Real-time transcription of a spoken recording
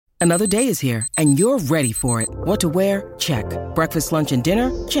Another day is here, and you're ready for it. What to wear? Check. Breakfast, lunch, and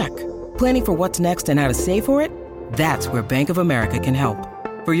dinner? Check. Planning for what's next and how to save for it? That's where Bank of America can help.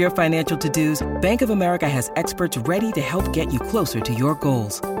 For your financial to-dos, Bank of America has experts ready to help get you closer to your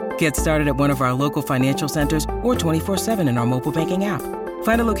goals. Get started at one of our local financial centers or 24/7 in our mobile banking app.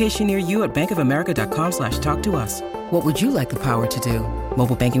 Find a location near you at bankofamerica.com/talktous. What would you like the power to do?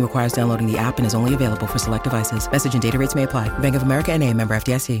 Mobile banking requires downloading the app and is only available for select devices. Message and data rates may apply. Bank of America N.A., member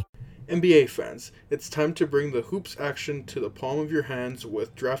FDIC. NBA fans, it's time to bring the hoops action to the palm of your hands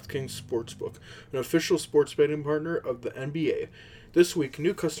with DraftKings Sportsbook, an official sports betting partner of the NBA. This week,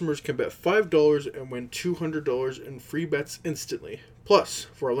 new customers can bet $5 and win $200 in free bets instantly. Plus,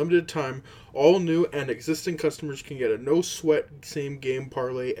 for a limited time, all new and existing customers can get a no-sweat same-game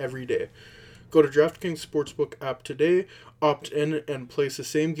parlay every day. Go to DraftKings Sportsbook app today, opt in, and place a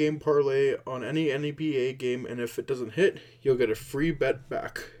same-game parlay on any NBA game, and if it doesn't hit, you'll get a free bet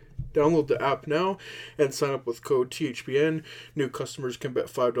back. Download the app now and sign up with code THPN. New customers can bet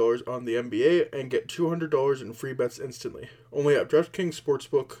 $5 on the NBA and get $200 in free bets instantly. Only at DraftKings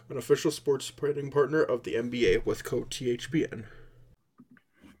Sportsbook, an official sports betting partner of the NBA with code THPN.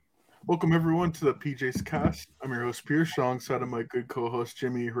 Welcome everyone to the PJ's Cast. I'm your host Pierce, alongside of my good co-host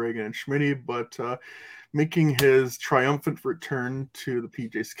Jimmy, Reagan, and Schmitty, but making his triumphant return to the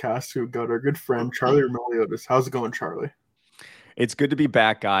PJ's Cast, we've got our good friend Charlie Roumeliotis. How's it going, Charlie? It's good to be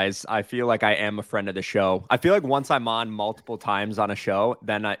back, guys. I feel like I am a friend of the show. I feel like once I'm on multiple times on a show,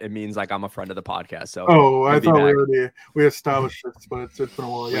 then it means like I'm a friend of the podcast. So, I thought we established this, but it's been a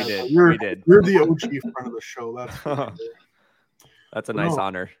while. We Yeah, did. You're the OG friend of the show. That's a nice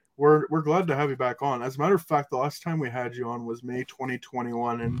honor. We're glad to have you back on. As a matter of fact, the last time we had you on was May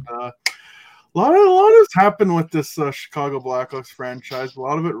 2021, and a lot has happened with this Chicago Blackhawks franchise. A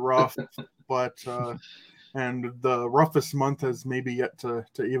lot of it rough, but. And the roughest month has maybe yet to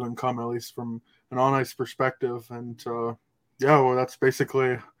even come, at least from an on-ice perspective. And, that's basically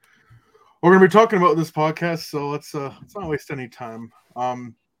what we're going to be talking about in this podcast. So let's not waste any time.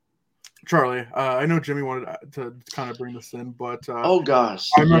 Charlie, I know Jimmy wanted to kind of bring this in, but oh gosh,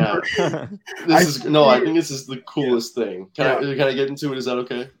 I remember I think this is the coolest thing. Can I get into it? Is that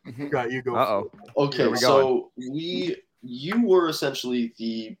okay? Yeah, you go. Okay, so you were essentially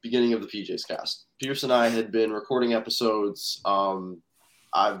the beginning of the PJ's Cast. Pierce and I had been recording episodes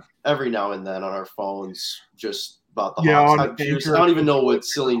every now and then on our phones just about the Hawks. I don't even know what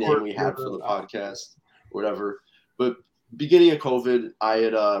silly name we had for the podcast, whatever. But beginning of COVID, I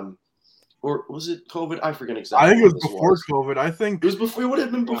had or was it COVID? I forget exactly. I think it was before COVID. I think it was before. It would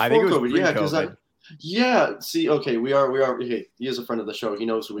have been before I think it was COVID. Yeah, because Yeah. See, okay, we are. Okay, he is a friend of the show. He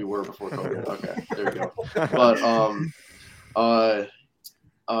knows who we were before COVID. Okay, there we go. But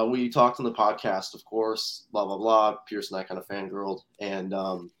we talked on the podcast, of course. Blah blah blah. Pierce and I kind of fangirled, and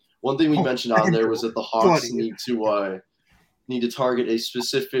one thing we mentioned on there was that the Hawks need to target a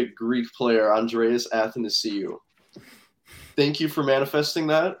specific Greek player, Andreas Athanasiou. Thank you for manifesting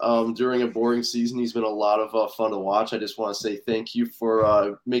that. During a boring season, he's been a lot of fun to watch. I just want to say thank you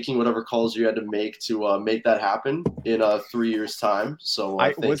for making whatever calls you had to make that happen in 3 years' time. So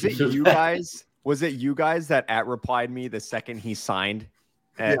was it you guys? Was it you guys that replied me the second he signed?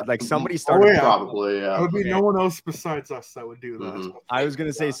 Like somebody started probably. Yeah, it would be no one else besides us that would do that. Mm-hmm. I was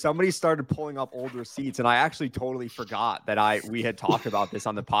gonna say somebody started pulling up old receipts, and I actually totally forgot that we had talked about this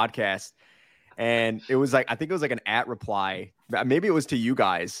on the podcast. And it was like, I think it was like an reply. Maybe it was to you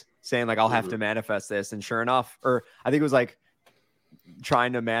guys saying like, I'll have to manifest this. And sure enough, or I think it was like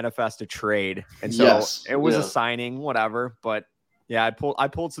trying to manifest a trade. And so it was a signing, whatever. But yeah, I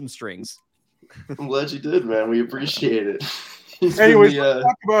pulled some strings. I'm glad you did, man. We appreciate it. Anyways, let's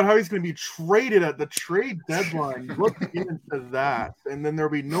talk about how he's going to be traded at the trade deadline. Look into that. And then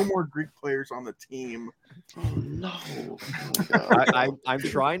there'll be no more Greek players on the team. Oh, no. I'm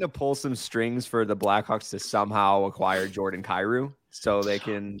trying to pull some strings for the Blackhawks to somehow acquire Jordan Kyrou so they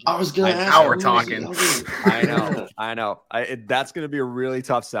can. I was going to ask. Now we're talking. I know. That's going to be a really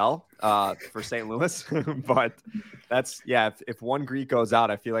tough sell for St. Louis. But that's, if one Greek goes out,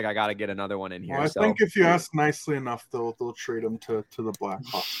 I feel like I got to get another one in here. Well, I think if you ask nicely enough, they'll trade him to the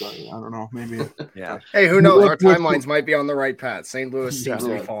Blackhawks. I don't know. Maybe. Yeah. Hey, who knows? Our timelines might be on the right path. St. Louis seems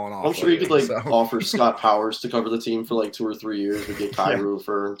to be falling off. I'm sure you could offer Scott Powers to cover the team for like 2 or 3 years. We get Kyrou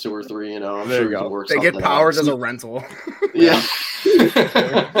for 2 or 3 . I'm there sure you can work. They get Powers as a rental. Yeah.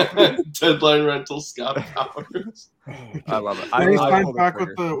 Deadline rental, Scott Powers. I love it. He's signed back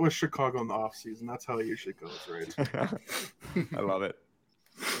with Chicago in the offseason. That's how it usually goes, right? I love it.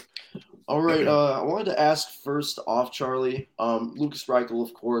 All right. I wanted to ask first off, Charlie. Lucas Reichel,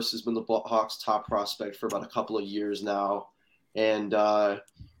 of course, has been the Hawks' top prospect for about a couple of years now. And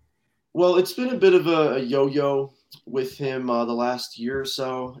Well, it's been a bit of a yo-yo with him the last year or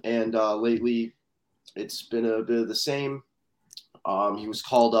so, and lately it's been a bit of the same. He was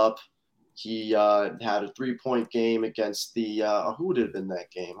called up. He had a 3-point game against the who would it have been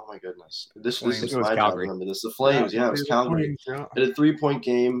that game? Oh my goodness! This It is was my job. Calgary. Remember this? The Flames. Yeah, it was Calgary. Yeah. Had a 3-point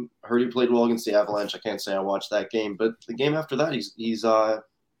game. Heard he played well against the Avalanche. I can't say I watched that game, but the game after that, he's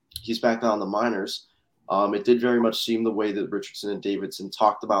back down in the minors. It did very much seem the way that Richardson and Davidson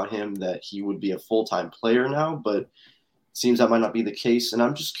talked about him that he would be a full-time player now, but it seems that might not be the case. And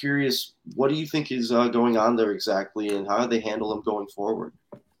I'm just curious, what do you think is going on there exactly, and how do they handle him going forward?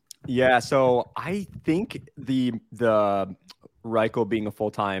 Yeah, so I think the Reichel being a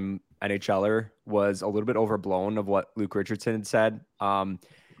full-time NHLer was a little bit overblown of what Luke Richardson had said. I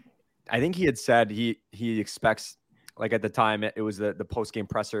think he had said he expects, like at the time, it was the post-game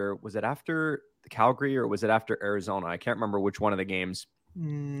presser. Was it after the Calgary or was it after Arizona? I can't remember which one of the games.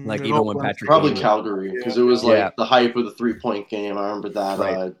 Like even when Patrick probably Calgary, because it was like the hype of the 3-point game. I remember that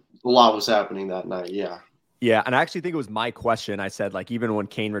a lot was happening that night. Yeah, and I actually think it was my question. I said, like, even when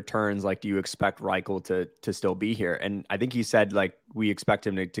Kane returns, like, do you expect Reichel to still be here? And I think he said, like, we expect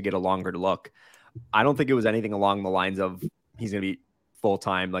him to get a longer look. I don't think it was anything along the lines of he's going to be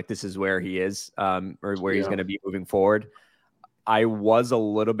full-time, like this is where he is, or where he's going to be moving forward. I was a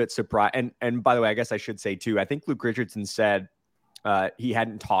little bit surprised. And by the way, I guess I should say too, I think Luke Richardson said he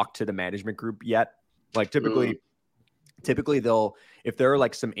hadn't talked to the management group yet. Like typically they'll, if there are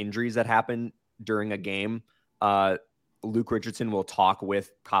like some injuries that happen during a game, Luke Richardson will talk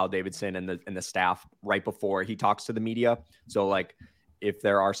with Kyle Davidson and the staff right before he talks to the media. So like if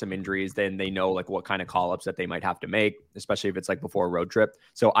there are some injuries, then they know like what kind of call-ups that they might have to make, especially if it's like before a road trip.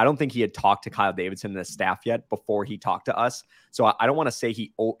 So I don't think he had talked to Kyle Davidson and the staff yet before he talked to us. So I don't want to say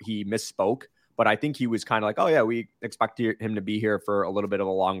he misspoke, but I think he was kind of like, oh yeah, we expect him to be here for a little bit of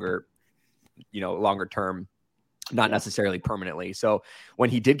a longer term, not necessarily permanently. So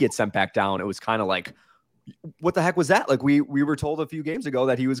when he did get sent back down, it was kind of like, what the heck was that? Like we were told a few games ago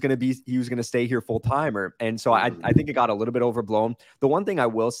that he was going to stay here full time, and so I think it got a little bit overblown. The one thing I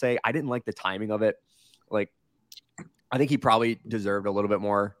will say, I didn't like the timing of it. Like I think he probably deserved a little bit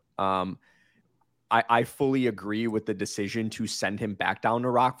more. I fully agree with the decision to send him back down to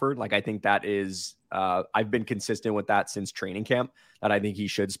Rockford. Like I think that is, I've been consistent with that since training camp, that I think he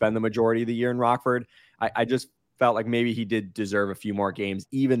should spend the majority of the year in Rockford. I just felt like maybe he did deserve a few more games,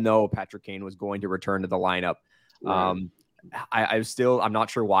 even though Patrick Kane was going to return to the lineup. Right. I'm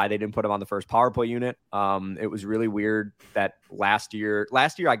not sure why they didn't put him on the first power play unit. It was really weird that last year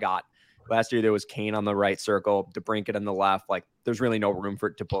there was Kane on the right circle, DeBrincat on the left. Like there's really no room for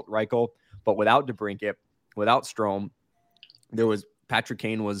it to put Reichel, but without DeBrincat, without Strome, Patrick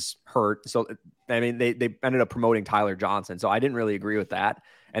Kane was hurt. So, I mean, they ended up promoting Tyler Johnson. So I didn't really agree with that.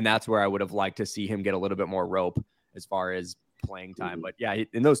 And that's where I would have liked to see him get a little bit more rope as far as playing time. But yeah,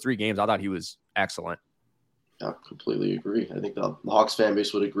 in those 3 games, I thought he was excellent. I completely agree. I think the Hawks fan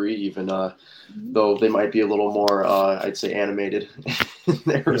base would agree, even though they might be a little more, I'd say, animated in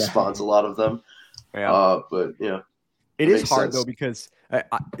their response, a lot of them. Yeah. But yeah. It is hard though, because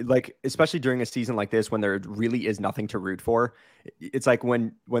like, especially during a season like this, when there really is nothing to root for, it's like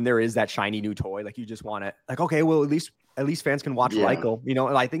when there is that shiny new toy, like you just want to like, okay, well, at least fans can watch Reichel, you know?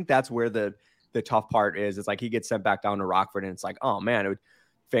 And I think that's where the tough part is. It's like he gets sent back down to Rockford and it's like, oh man,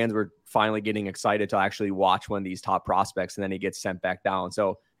 fans were finally getting excited to actually watch one of these top prospects, and then he gets sent back down.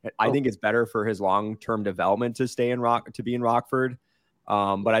 So I think it's better for his long-term development to stay to be in Rockford.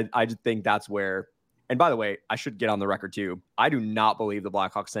 But I just think that's where, and by the way, I should get on the record too. I do not believe the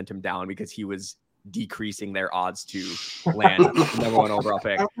Blackhawks sent him down because he was decreasing their odds to land number 1 overall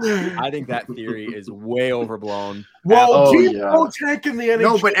pick. I think that theory is way overblown. Well, tanking the NHL.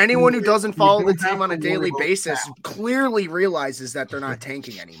 No, but anyone who doesn't follow the team on a daily basis clearly realizes that they're not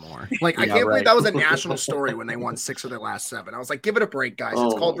tanking anymore. Like, I can't believe that was a national story when they won 6 of their last 7. I was like, give it a break, guys.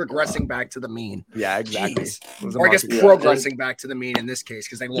 It's called regressing back to the mean. Yeah, exactly. Or I guess progressing back to the mean in this case,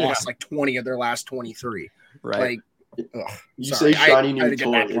 because they lost like 20 of their last 23. Right. Like, you say shiny new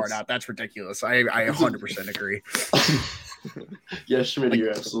toy. That part out. That's ridiculous. I 100% agree. Yeah, Schmidt, you're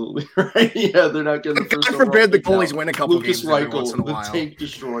absolutely right. Yeah, they're not getting the first. God forbid the goalies win a couple Lucas games Reichel, once in a while. the tank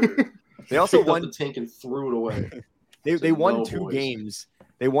destroyer. They also won the tank and threw it away. They won 2 games.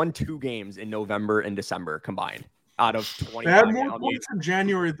 They won 2 games in November and December combined out of 20. They had more points in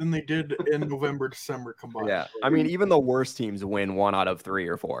January than they did in November, December combined. Yeah, I mean, even the worst teams win 1 out of 3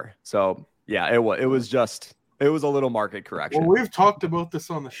 or 4. So yeah, it was a little market correction. Well, we've talked about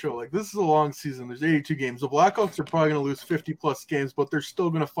this on the show. Like, this is a long season. There's 82 games. The Blackhawks are probably going to lose 50-plus games, but they're still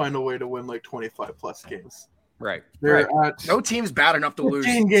going to find a way to win, like, 25-plus games. Right. They're at no team's bad enough to lose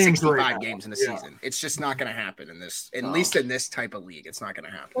 65 games in a Yeah. season. It's just not going to happen in this, at least in this type of league. It's not going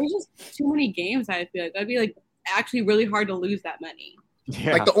to happen. There's just too many games. I feel like that'd be like actually really hard to lose that many.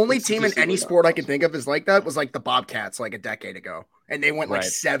 Yeah. Like the only team in any sport I can think of is like that was like the Bobcats like a decade ago, and they went like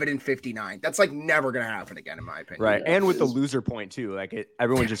 7-59. That's like never gonna happen again, in my opinion. Right, and with the loser point too, like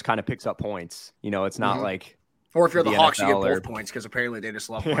everyone just kind of picks up points. You know, it's not like. Or if you're the Hawks, NFL you get both points because apparently they just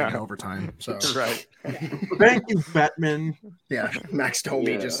love playing in overtime. So right. Thank you, Batman. Yeah, Max told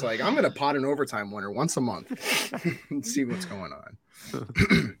me just like I'm gonna pot an overtime winner once a month and see what's going on.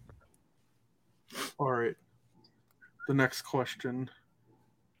 All right. The next question.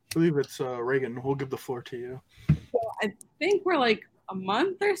 I believe it's Reagan. We'll give the floor to you. So I think we're like a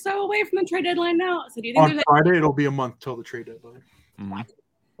month or so away from the trade deadline now. So do you think On Friday, it'll be a month till the trade deadline.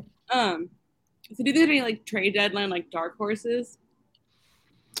 So do you think there's any like trade deadline like dark horses?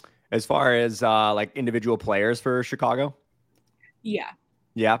 As far as like individual players for Chicago? Yeah.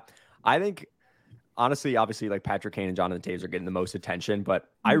 I think honestly, obviously like Patrick Kane and Jonathan Taves are getting the most attention, but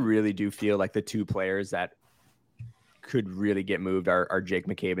I really do feel like the two players that could really get moved are Jake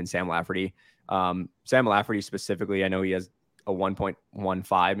McCabe and Sam Lafferty. Sam Lafferty specifically, I know he has a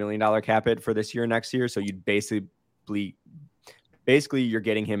 $1.15 million cap hit for this year and next year. So you'd basically you're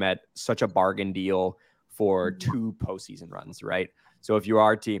getting him at such a bargain deal for 2 postseason runs, right? So if you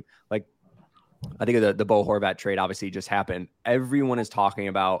are a team, like I think of the Bo Horvat trade obviously just happened. Everyone is talking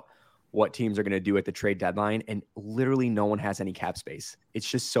about what teams are going to do at the trade deadline, and literally no one has any cap space. It's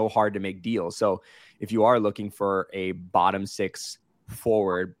just so hard to make deals. So if you are looking for a bottom 6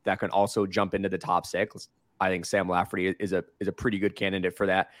 forward that can also jump into the top 6, I think Sam Lafferty is a pretty good candidate for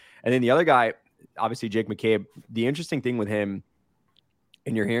that. And then the other guy, obviously Jake McCabe, the interesting thing with him,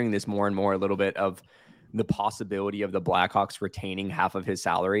 and you're hearing this more and more a little bit of the possibility of the Blackhawks retaining half of his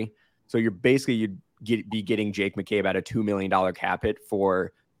salary. So you'd be getting Jake McCabe at a $2 million cap hit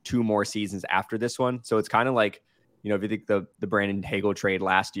for 2 more seasons after this one. So it's kind of like, you know, if you think the Brandon Hagel trade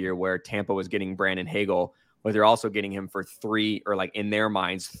last year where Tampa was getting Brandon Hagel, but they're also getting him for 3, or like in their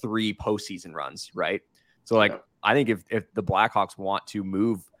minds, 3 postseason runs, right? So like, I think if the Blackhawks want to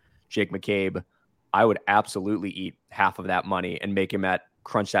move Jake McCabe, I would absolutely eat half of that money and make him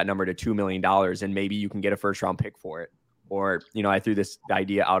crunch that number to $2 million. And maybe you can get a 1st round pick for it. Or, you know, I threw this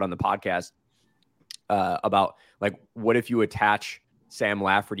idea out on the podcast about like, what if you attach Sam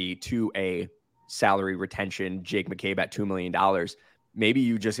Lafferty to a salary retention Jake McCabe at $2 million? Maybe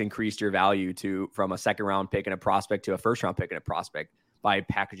you just increased your value from a 2nd round pick and a prospect to a 1st round pick and a prospect by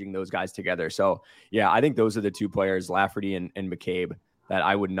packaging those guys together. So yeah, I think those are the 2 players, Lafferty and McCabe, that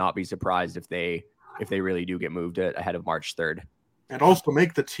I would not be surprised if they really do get moved ahead of March 3rd. And also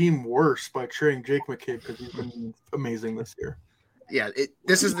make the team worse by trading Jake McCabe because he's been amazing this year. Yeah,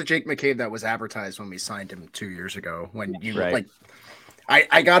 this is the Jake McCabe that was advertised when we signed him 2 years ago. When you like,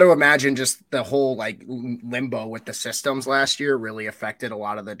 I got to imagine just the whole like limbo with the systems last year really affected a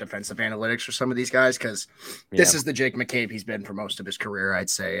lot of the defensive analytics for some of these guys, because this is the Jake McCabe he's been for most of his career, I'd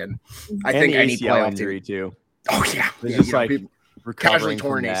say. And I think any playoff injury too. Oh yeah, it's just like casually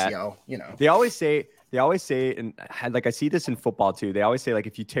torn ACL. You know, they always say, and like I see this in football too. They always say like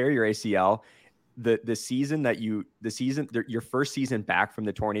if you tear your ACL, your first season back from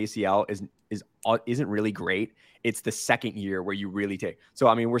the torn ACL isn't really great. It's the 2nd year where you really take. So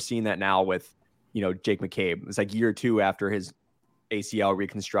I mean, we're seeing that now with, you know, Jake McCabe. It's like year 2 after his ACL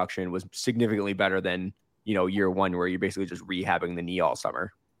reconstruction was significantly better than, you know, year 1 where you're basically just rehabbing the knee all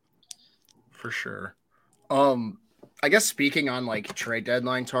summer. For sure. I guess speaking on like trade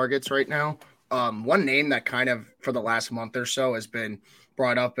deadline targets right now, one name that kind of for the last month or so has been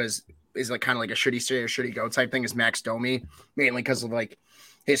brought up is like kind of like a should he stay or should he go type thing is Max Domi, mainly because of like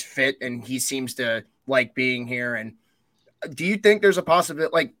his fit, and he seems to like being here. And do you think there's a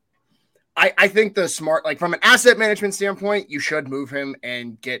possibility? Like, I think the smart, like from an asset management standpoint, you should move him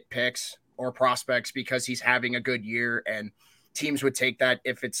and get picks or prospects because he's having a good year, and teams would take that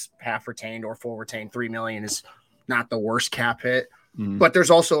if it's half retained or full retained. $3 million is not the worst cap hit. But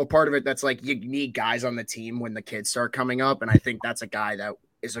there's also a part of it that's like you need guys on the team when the kids start coming up, and I think that's a guy that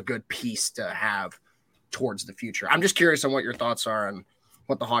is a good piece to have towards the future. I'm just curious on what your thoughts are on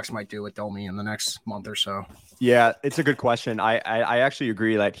what the Hawks might do with Domi in the next month or so. Yeah, it's a good question. I actually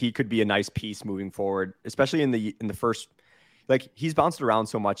agree that he could be a nice piece moving forward, especially in the first. Like he's bounced around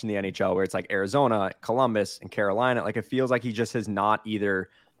so much in the NHL where it's like Arizona, Columbus, and Carolina. Like it feels like he just has not either.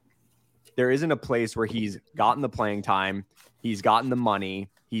 There isn't a place where he's gotten the playing time, he's gotten the money,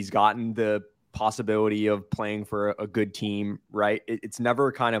 he's gotten the possibility of playing for a good team, right? It's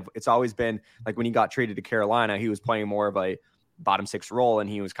never it's always been like when he got traded to Carolina, he was playing more of a bottom 6 role and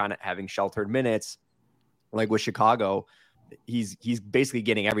he was kind of having sheltered minutes. like with Chicago, he's basically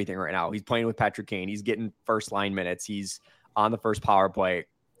getting everything right now. He's playing with Patrick Kane. He's getting first line minutes. He's on the first power play.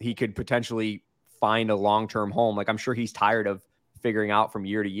 He could potentially find a long-term home. Like, I'm sure he's tired of figuring out from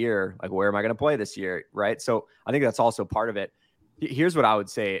year to year, like, where am I going to play this year? Right. So I think that's also part of it. Here's what I would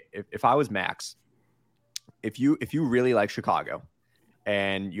say. If I was Max, if you really like Chicago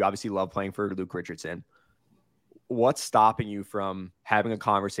and you obviously love playing for Luke Richardson, what's stopping you from having a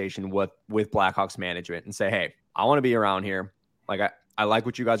conversation with Blackhawks management and say, hey, I want to be around here. Like, I like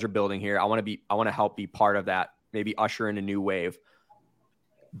what you guys are building here. I want to help be part of that, maybe usher in a new wave.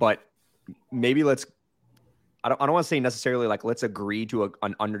 But maybe I don't want to say necessarily like, let's agree to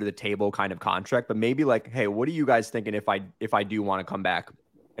an under the table kind of contract, but maybe like, hey, what are you guys thinking if I do want to come back,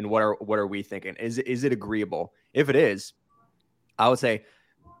 and what are we thinking? Is it agreeable? If it is, I would say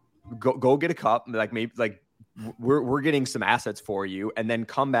go get a cup. Like, maybe like we're getting some assets for you, and then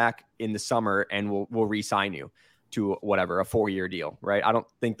come back in the summer and we'll re-sign you to whatever, a 4-year deal, right? I don't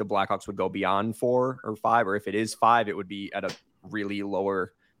think the Blackhawks would go beyond 4 or 5, or if it is 5, it would be at a really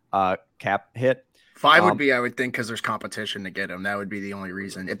lower cap hit. 5 would be, I would think, because there's competition to get him. That would be the only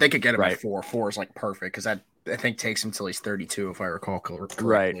reason. If they could get him at 4 is like perfect, because that, I think, takes him till he's 32, if I recall correctly.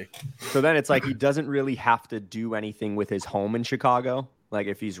 Right. So then it's like he doesn't really have to do anything with his home in Chicago. Like,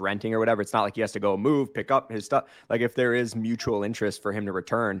 if he's renting or whatever, it's not like he has to go move, pick up his stuff. Like, if there is mutual interest for him to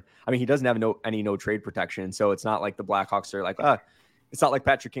return, I mean, he doesn't have any trade protection. So it's not like the Blackhawks are like, it's not like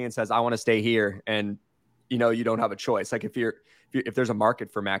Patrick Kane says, I want to stay here, and you don't have a choice. Like, if there's a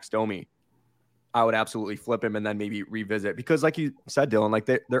market for Max Domi, I would absolutely flip him and then maybe revisit, because like you said, Dylan, like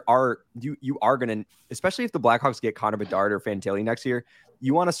you are going to, especially if the Blackhawks get Connor Bedard or Fantilli next year,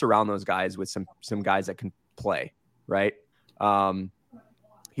 you want to surround those guys with some guys that can play, right?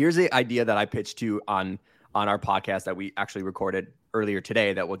 Here's the idea that I pitched to on our podcast that we actually recorded earlier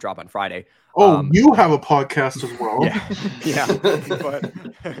today that will drop on Friday. You have a podcast as well. Yeah.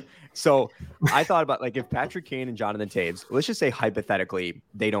 But, so I thought about, like, if Patrick Kane and Jonathan Toews, let's just say hypothetically,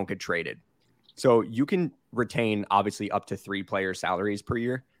 they don't get traded. So you can retain obviously up to 3 players' salaries per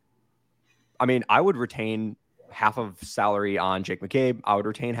year. I mean, I would retain half of salary on Jake McCabe. I would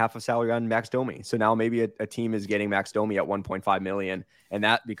retain half of salary on Max Domi. So now maybe a team is getting Max Domi at $1.5 million, and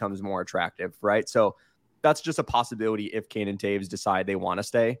that becomes more attractive, right? So that's just a possibility if Kane and Toews decide they want to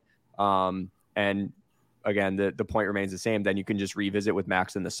stay. And again, the point remains the same. Then you can just revisit with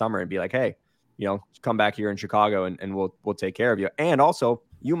Max in the summer and be like, hey, come back here in Chicago and we'll take care of you. And also,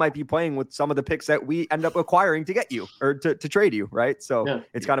 you might be playing with some of the picks that we end up acquiring to get you or to trade you, right? So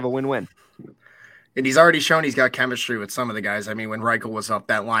It's kind of a win-win. And he's already shown he's got chemistry with some of the guys. I mean, when Reichel was up,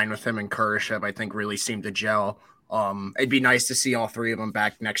 that line with him and Kurashev, I think, really seemed to gel. It'd be nice to see all 3 of them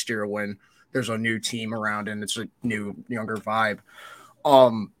back next year when there's a new team around and it's a new, younger vibe.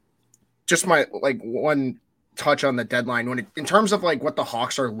 Just my one touch on the deadline in terms of like what the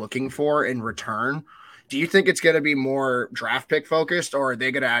Hawks are looking for in return. Do you think it's going to be more draft pick focused, or are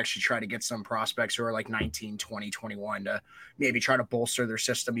they going to actually try to get some prospects who are like 19, 20, 21 to maybe try to bolster their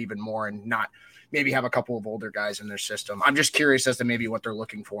system even more and not maybe have a couple of older guys in their system? I'm just curious as to maybe what they're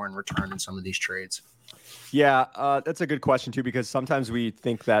looking for in return in some of these trades. Yeah, that's a good question too, because sometimes we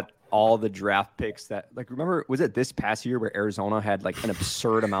think that all the draft picks that, like, remember, was it this past year where Arizona had like an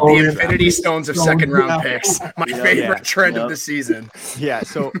absurd amount of the Infinity Stones of second round picks? My favorite trend of the season. Yeah,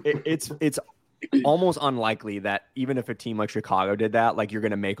 so it's almost unlikely that even if a team like Chicago did that, like, you're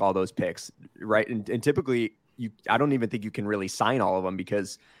going to make all those picks, right? And typically, I don't even think you can really sign all of them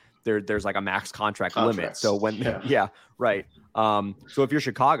because there's like a max contract limit. So right. So if you're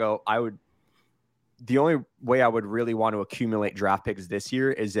Chicago, the only way I would really want to accumulate draft picks this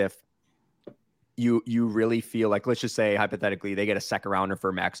year is if you really feel like, let's just say hypothetically, they get a second rounder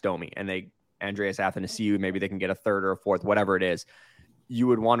for Max Domi and Andreas Athanasiou, maybe they can get a third or a fourth, whatever it is. You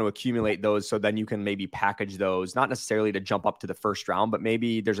would want to accumulate those so then you can maybe package those, not necessarily to jump up to the first round, but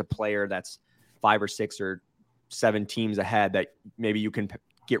maybe there's a player that's 5 or 6 or 7 teams ahead that maybe you can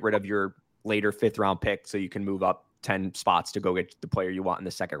get rid of your later 5th round pick so you can move up 10 spots to go get the player you want in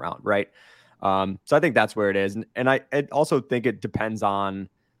the second round, right? So I think that's where it is. And I also think it depends on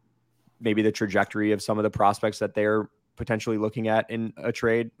maybe the trajectory of some of the prospects that they're potentially looking at in a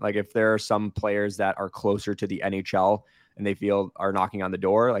trade. Like, if there are some players that are closer to the NHL and they feel are knocking on the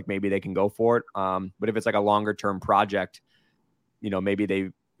door, like, maybe they can go for it. But if it's like a longer term project, maybe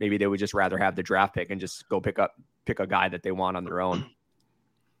they would just rather have the draft pick and just go pick a guy that they want on their own.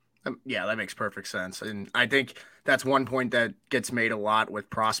 Yeah, that makes perfect sense. And I think that's one point that gets made a lot with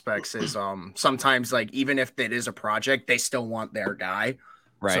prospects is sometimes, like, even if it is a project, they still want their guy.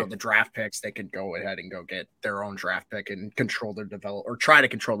 Right. So the draft picks, they could go ahead and go get their own draft pick and control their try to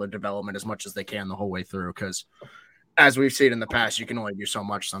control their development as much as they can the whole way through. Because as we've seen in the past, you can only do so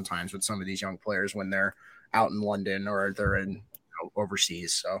much sometimes with some of these young players when they're out in London or they're in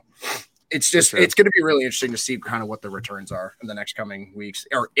overseas. So it's just it's going to be really interesting to see kind of what the returns are in the next coming weeks,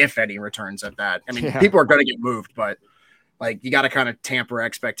 or if any returns at that. I mean, people are going to get moved, but like you got to kind of tamper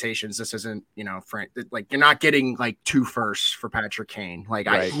expectations. This isn't, Frank, like you're not getting like 2 firsts for Patrick Kane. Like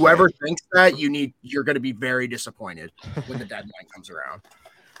whoever thinks that you're going to be very disappointed when the deadline comes around.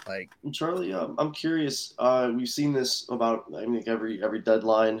 Like Charlie, I'm curious. We've seen this about every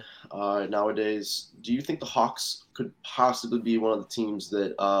deadline nowadays. Do you think the Hawks could possibly be one of the teams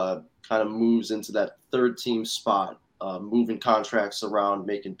that kind of moves into that third team spot, moving contracts around,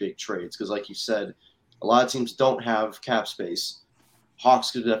 making big trades? Because like you said, a lot of teams don't have cap space. Hawks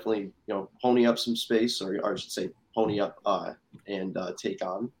could definitely, pony up some space, or I should say pony up and take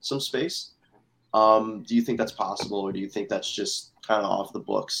on some space. Do you think that's possible, or do you think that's just kind of off the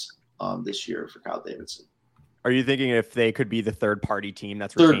books this year for Kyle Davidson? Are you thinking if they could be the third party team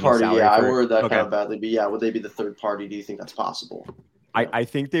that's third party? Yeah, I worded that okay. kind of badly, but yeah, would they be the third party? Do you think that's possible? I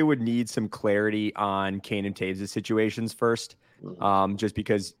think they would need some clarity on Kane and Taves' situations first, just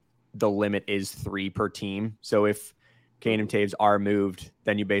because the limit is 3 per team. So if Kane and Taves are moved,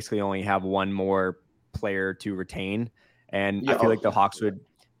 then you basically only have one more player to retain. And I feel like the Hawks would,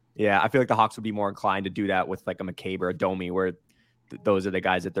 I feel like the Hawks would be more inclined to do that with like a McCabe or a Domi, where those are the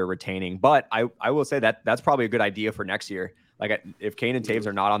guys that they're retaining. But I will say that that's probably a good idea for next year. Like if Kane and Taves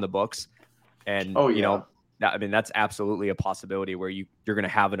are not on the books, and that's absolutely a possibility where you're going to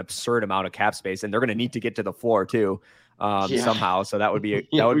have an absurd amount of cap space, and they're going to need to get to the floor too. Somehow. So that would be,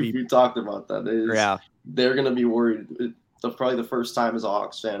 we talked about that. They're going to be worried. Probably the first time as a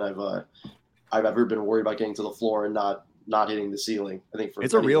Hawks fan I've ever been worried about getting to the floor and not hitting the ceiling. I think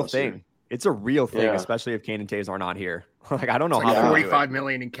it's a real thing. It's a real thing, especially if Kane and Taves are not here. Like, I don't know how $45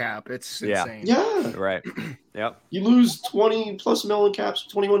 million in cap. It's insane. Yeah. Right. Yep. You lose 20 plus million caps,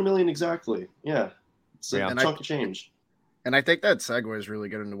 21 million exactly. Yeah. It's a chunk of change. And I think that segues really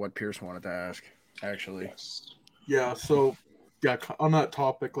good into what Pierce wanted to ask, actually. Yes. Yeah, so on that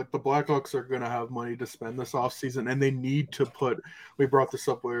topic, like the Blackhawks are going to have money to spend this offseason, and they need to we brought this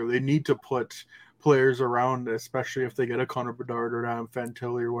up earlier, they need to put players around, especially if they get a Connor Bedard or Adam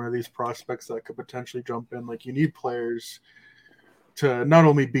Fantilli or one of these prospects that could potentially jump in. Like, you need players to not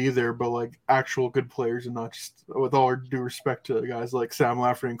only be there, but like actual good players, and not just, with all due respect to guys like Sam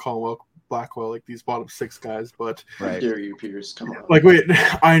Lafferty and Colin Blackwell, like these bottom 6 guys. But how dare you, Pierce? Come on. Like, wait,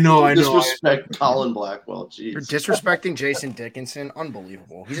 I know. Disrespect Colin Blackwell. Jeez. You're disrespecting Jason Dickinson.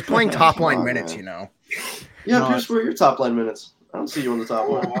 Unbelievable. He's playing top line minutes, Yeah, Pierce, where are your top line minutes? I don't see you on the top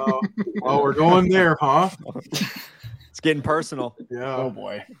line. Well, we're going there, huh? It's getting personal. Yeah. Oh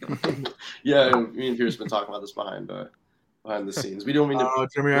boy. Yeah, me and Pierce have been talking about this behind the scenes. We don't mean to.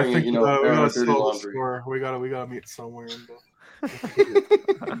 Jimmy, I think we gotta sell the score. We gotta meet somewhere and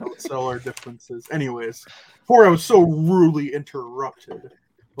sell our differences. Anyways, before I was so rudely interrupted,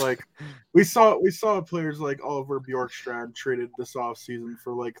 like we saw players like Oliver Bjorkstrand traded this offseason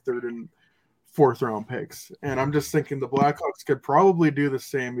for like 3rd and 4th round picks, and I'm just thinking the Blackhawks could probably do the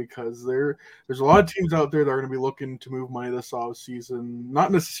same, because there's a lot of teams out there that are going to be looking to move money this offseason.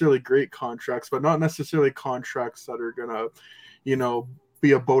 Not necessarily great contracts, but not necessarily contracts that are going to,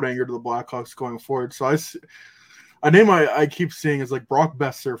 be a boat anchor to the Blackhawks going forward. So a name I keep seeing is like Brock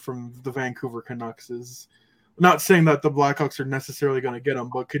Besser from the Vancouver Canucks. Is not saying that the Blackhawks are necessarily going to get him,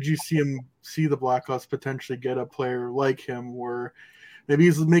 but could you see the Blackhawks potentially get a player like him, where maybe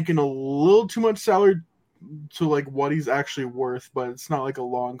he's making a little too much salary to like what he's actually worth, but it's not like a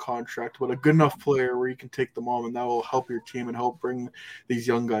long contract, but a good enough player where you can take them on, and that will help your team and help bring these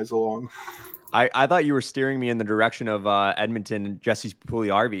young guys along. I thought you were steering me in the direction of Edmonton and Jesse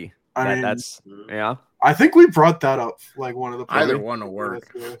Puljujarvi. I think we brought that up. Like one of the either one will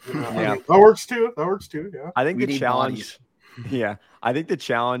work. That works too. Yeah. I think the challenge. Yeah, I think the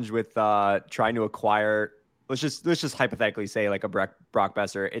challenge with trying to acquire. Let's just hypothetically say like a Brock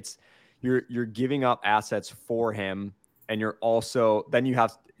Besser. It's you're giving up assets for him, and you're also then you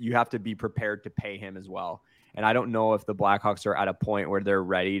have to be prepared to pay him as well. And I don't know if the Blackhawks are at a point where they're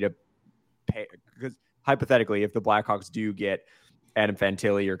ready to pay, because hypothetically, if the Blackhawks do get Adam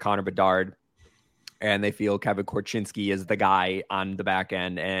Fantilli or Connor Bedard, and they feel Kevin Korchinski is the guy on the back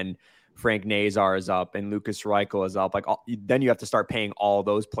end, and Frank Nazar is up, and Lucas Reichel is up, then you have to start paying all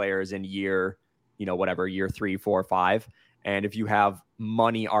those players in year 3, 4, 5. And if you have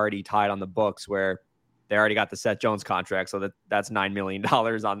money already tied on the books where they already got the Seth Jones contract, so that's $9 million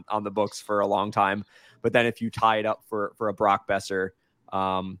on the books for a long time. But then if you tie it up for a Brock Besser,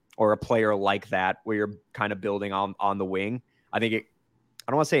 or a player like that where you're kind of building on the wing. I don't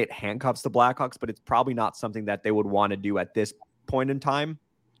want to say it handcuffs the Blackhawks, but it's probably not something that they would want to do at this point in time.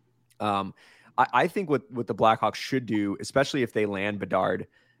 I think what the Blackhawks should do, especially if they land Bedard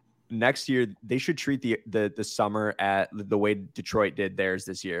next year, they should treat the summer at the way Detroit did theirs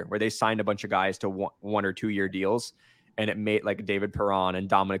this year, where they signed a bunch of guys to 1 or 2 year deals, and it made like David Perron and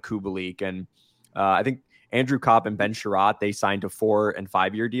Dominic Kubalik, and I think Andrew Kopp and Ben Sherratt, they signed to 4 and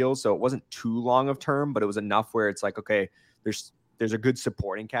 5 year deals, so it wasn't too long of term, but it was enough where it's like, okay, there's a good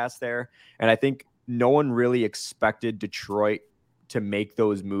supporting cast there, and I think no one really expected Detroit to make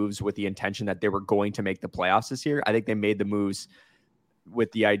those moves with the intention that they were going to make the playoffs this year. I think they made the moves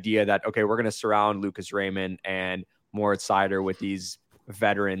with the idea that, okay, we're going to surround Lucas Raymond and Moritz Seider with these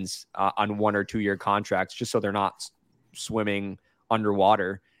veterans on 1 or 2 year contracts, just so they're not swimming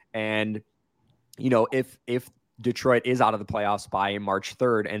underwater. And, you know, if Detroit is out of the playoffs by March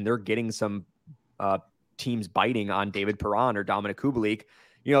 3rd and they're getting some teams biting on David Perron or Dominic Kubalik,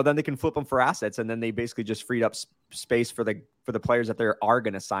 you know, then they can flip them for assets, and then they basically just freed up space for the players that they are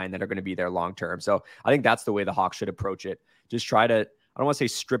going to sign that are going to be there long term. So I think that's the way the Hawks should approach it. Just try to, I don't want to say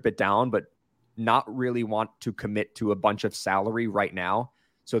strip it down, but not really want to commit to a bunch of salary right now,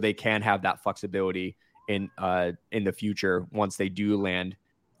 so they can have that flexibility in the future once they do land.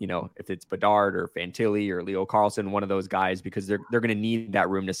 You know, if it's Bedard or Fantilli or Leo Carlson, one of those guys, because they're going to need that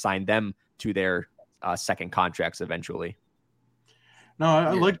room to sign them to their second contracts eventually. No,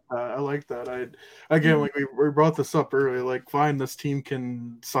 I like that. I like that. Like we brought this up earlier. Like, fine, this team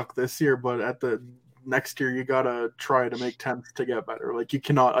can suck this year, but at the next year, you gotta try to make attempts to get better. Like, you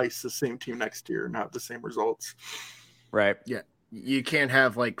cannot ice the same team next year and have the same results. Right. Yeah. You can't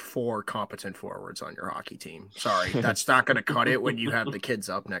have like 4 competent forwards on your hockey team. Sorry, that's not going to cut it when you have the kids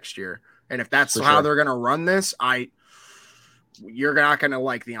up next year. And if that's how they're going to run this, you're not going to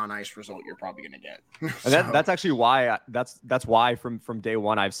like the on ice result you're probably going to get. And that's actually why that's why from day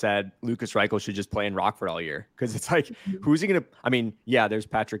one I've said Lucas Reichel should just play in Rockford all year, because it's like, who's he going to? I mean, yeah, there's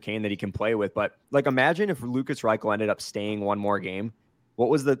Patrick Kane that he can play with, but like, imagine if Lucas Reichel ended up staying one more game. What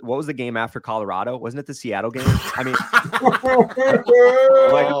was the game after Colorado? Wasn't it the Seattle game? I mean,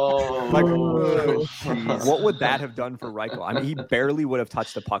 what would that have done for Reichel? I mean, he barely would have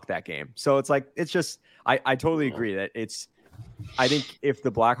touched the puck that game. So it's like, it's just, I totally agree that I think if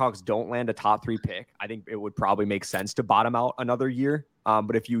the Blackhawks don't land a top 3 pick, I think it would probably make sense to bottom out another year.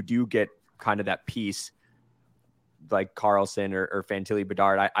 But if you do get kind of that piece like Carlson or Fantilli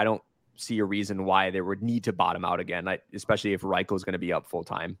Bedard, I don't see a reason why they would need to bottom out again, especially if Reichel is going to be up full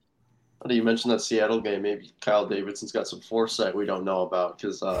time. You mentioned that Seattle game. Maybe Kyle Davidson's got some foresight we don't know about,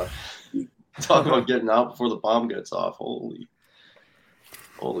 because talk about getting out before the bomb gets off. Holy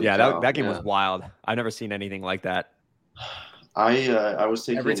yeah, cow. that game was wild. I've never seen anything like that. I was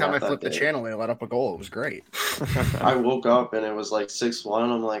thinking every time I flipped the channel, they let up a goal. It was great. I woke up and it was like 6-1.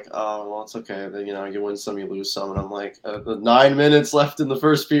 I'm like, oh, well, it's okay. Then, you win some, you lose some. And I'm like, 9 minutes left in the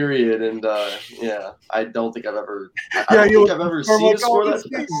first period. And yeah, I don't think I've ever seen a score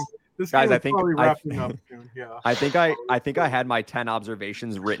that. Guys, I think I had my 10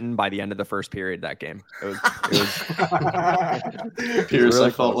 observations written by the end of the first period that game. It was Pierce, really I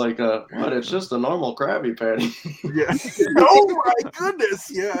felt like what, it's just a normal Krabby Patty. Yeah. Oh my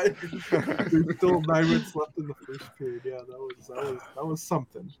goodness, yeah. There's still 9 minutes left in the first period. Yeah, that was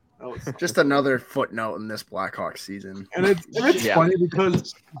something. Just another footnote in this Blackhawks season. And it's funny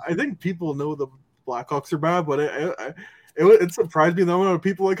because I think people know the Blackhawks are bad, but it surprised me the amount of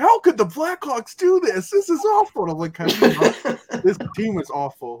people like, how could the Blackhawks do this? This is awful. And I'm like, this team is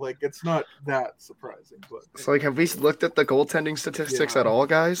awful. Like, it's not that surprising. But it's like, have we looked at the goaltending statistics at all,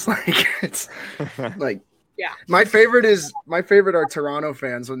 guys? Like, it's like, yeah. My favorite are Toronto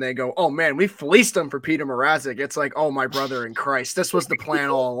fans when they go, oh man, we fleeced them for Peter Mrazek. It's like, oh my brother in Christ, this was the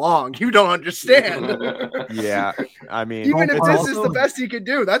plan all along. You don't understand. Yeah, I mean, even if this is the best you could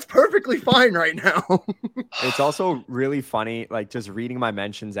do, that's perfectly fine right now. It's also really funny, like, just reading my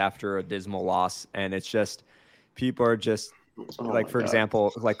mentions after a dismal loss, and it's just people are just for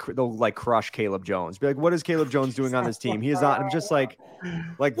example, like they'll like crush Caleb Jones. Be like, what is Caleb Jones doing on this team? He is not. I'm just like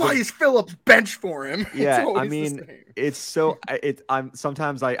why is Phillips bench for him? Yeah, I mean, it's so I'm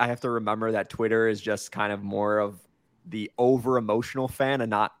sometimes I have to remember that Twitter is just kind of more of the over emotional fan and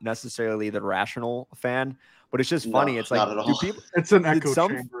not necessarily the rational fan. But it's just funny. It's like, do people? It's an echo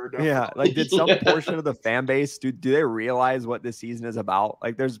chamber. Definitely. Yeah, like did some portion of the fan base do they realize what this season is about?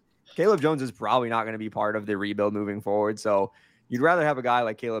 Like, Caleb Jones is probably not going to be part of the rebuild moving forward. So you'd rather have a guy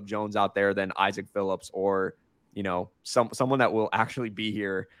like Caleb Jones out there than Isaac Phillips or, someone that will actually be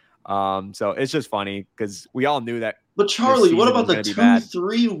here. So it's just funny because we all knew that But Charlie, what about the is gonna be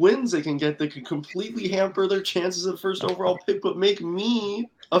 2-3 wins they can get that could completely hamper their chances of first overall pick, but make me,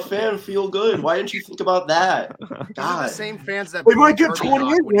 a fan, feel good? Why didn't you think about that? These are the God. same fans that They might boo get Kirby 28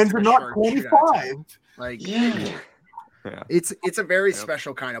 Doc when he's wins and gonna not shoot out of 25. 10. Like, Yeah. Yeah. it's a very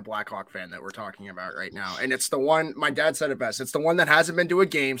special kind of Blackhawk fan that we're talking about right now. And it's the one, my dad said it best, it's the one that hasn't been to a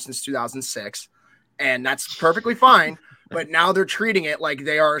game since 2006. And that's perfectly fine. But now they're treating it like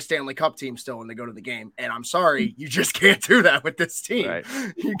they are a Stanley Cup team still when they go to the game. And I'm sorry, you just can't do that with this team. Right.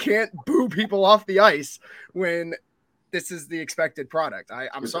 You can't boo people off the ice when this is the expected product.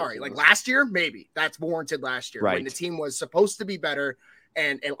 I'm sorry. Like last year, maybe that's warranted last year when the team was supposed to be better.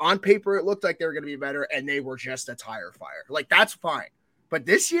 And on paper, it looked like they were going to be better, and they were just a tire fire. Like, that's fine. But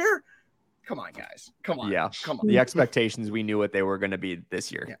this year, come on, guys. Come on. Yeah. Come on. The expectations, we knew what they were going to be this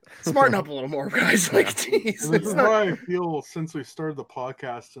year. Yeah. Smarten up a little more, guys. Like, geez. This is how I feel since we started the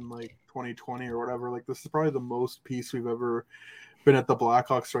podcast in like 2020 or whatever. Like, this is probably the most peace we've ever been at the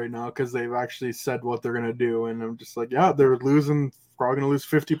Blackhawks right now because they've actually said what they're going to do. And I'm just like, yeah, they're losing, probably going to lose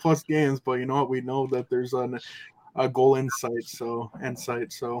 50 plus games. But you know what? We know that there's a goal insight. So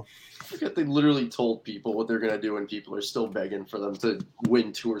I forget they literally told people what they're going to do, and people are still begging for them to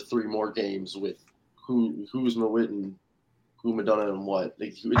win 2 or 3 more games with who's Mawitten, who Madonna, and what.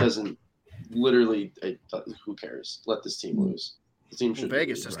 Like, it doesn't literally. Who cares? Let this team lose. The team should.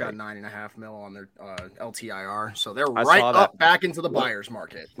 Vegas just got $9.5 million on their LTIR, so they're I right saw up that. back into the buyer's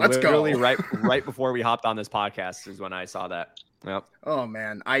market. Let's Literally go. right before we hopped on this podcast is when I saw that. Yep. Oh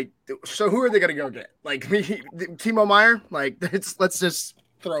man, so who are they gonna go get? Like Timo Meyer? Like let's just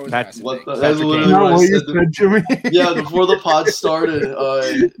throw his ass. That's literally what I said. Jimmy. Yeah, before the pod started,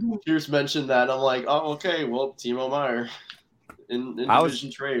 Pierce mentioned that. I'm like, oh, okay, well, Timo Meyer in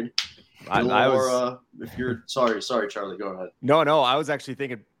division trade. If you're sorry, Charlie, go ahead. No, I was actually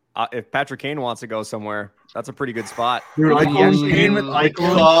thinking if Patrick Kane wants to go somewhere, that's a pretty good spot. Dude, Come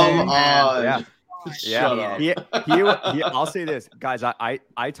on. Yeah. Shut up. He, I'll say this, guys.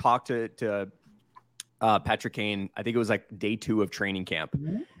 I talked to Patrick Kane. I think it was like day 2 of training camp,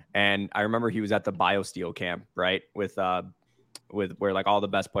 and I remember he was at the BioSteel camp, right, with where like all the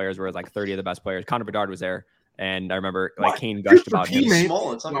best players were, like 30 of the best players. Connor Bedard was there, and I remember like Kane gushed about him.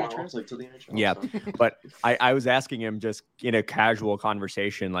 Small. It's not going to translate to the NHL. Yeah, but I was asking him just in a casual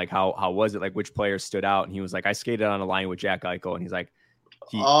conversation, like how was it, like which players stood out, and he was like, I skated on a line with Jack Eichel, and he's like.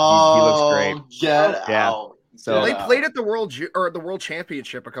 He looks great. Get out. So they played at the World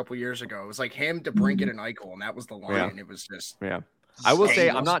Championship a couple years ago. It was like him, DeBrincat, and Eichel, and that was the line. Yeah. And it was just I will say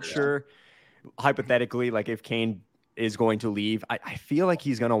I'm not sure. Hypothetically, like if Kane is going to leave, I feel like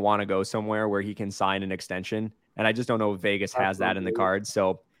he's going to want to go somewhere where he can sign an extension, and I just don't know if Vegas has that in the cards.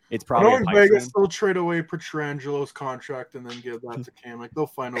 So it's probably. I know Vegas will trade away Petrangelo's contract and then give that to Cam. Like they'll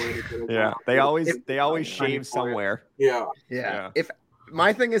find a way to get it. Yeah, they always shave somewhere. Yeah. If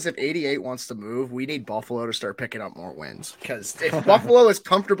my thing is, if 88 wants to move, we need Buffalo to start picking up more wins. Because if Buffalo is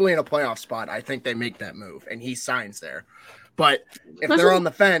comfortably in a playoff spot, I think they make that move and he signs there. But if they're on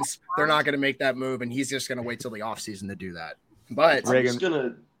the fence, they're not going to make that move, and he's just going to wait till the offseason to do that. But I'm just going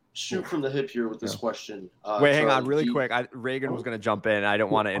to shoot from the hip here with this question. Wait, hang on really quick. Reagan was going to jump in. I don't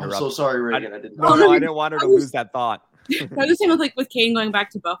want to interrupt. I'm so sorry, Reagan. I didn't. I didn't want her to lose that thought. I was just saying with Kane going back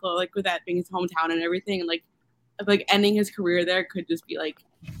to Buffalo, like with that being his hometown and everything, and like ending his career there could just be like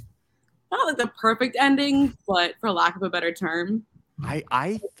not like the perfect ending, but for lack of a better term.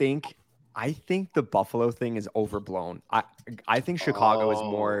 I think the Buffalo thing is overblown. I think Chicago is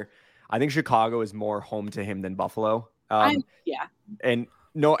more. I think Chicago is more home to him than Buffalo. But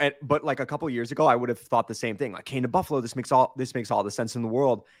like a couple of years ago, I would have thought the same thing. Like Kane to Buffalo, this makes all the sense in the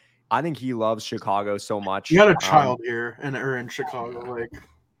world. I think he loves Chicago so much. You got a child here or in Chicago, like.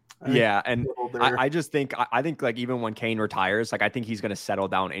 And I just think I think like even when Kane retires, like I think he's going to settle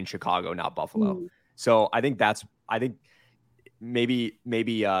down in Chicago, not Buffalo. So I think maybe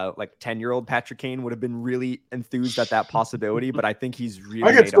like 10-year-old Patrick Kane would have been really enthused at that possibility, but I think he's really.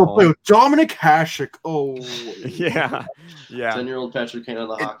 I get to go play with Dominic Hasek. Oh, yeah. 10-year-old Patrick Kane on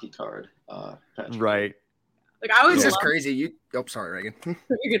the hockey card. Right. Like I was just crazy. Sorry, Reagan.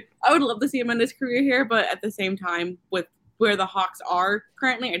 I would love to see him in his career here, but at the same time, with where the Hawks are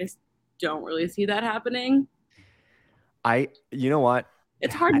currently, I just don't really see that happening. You know what?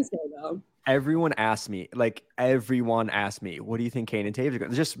 It's hard to say though. Everyone asked me, what do you think Kane and Taves are going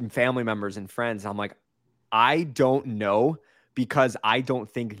to? Just family members and friends. I'm like, I don't know because I don't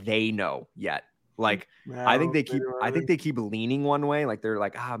think they know yet. Like, I think they keep leaning one way. Like they're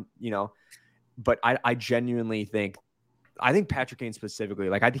like, but I genuinely think Patrick Kane specifically,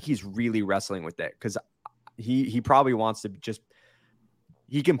 like, I think he's really wrestling with it because he probably wants to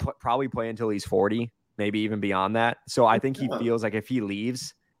he can probably play until he's 40, maybe even beyond that. So I think he feels like if he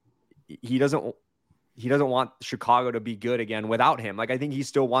leaves, he doesn't want Chicago to be good again without him. Like, I think he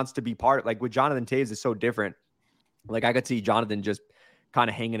still wants to be part. Like with Jonathan Toews, is so different. Like I could see Jonathan just kind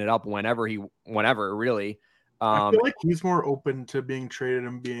of hanging it up whenever really. I feel like he's more open to being traded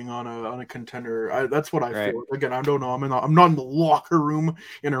and being on a contender. That's what I feel. Again, I don't know. I'm not in the locker room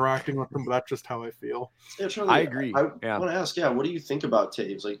interacting with them, but that's just how I feel. Yeah, Charlie, I agree. I want to ask, what do you think about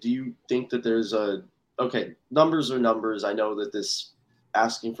Toews? Like, do you think that there's numbers are numbers. I know that this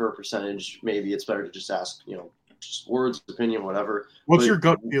asking for a percentage, maybe it's better to just ask, just words, opinion, whatever. What's your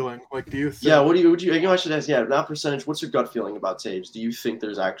gut feeling? Like, do you think? Yeah, I should ask, not percentage. What's your gut feeling about Toews? Do you think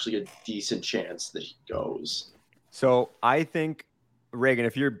there's actually a decent chance that he goes? So I think, Reagan,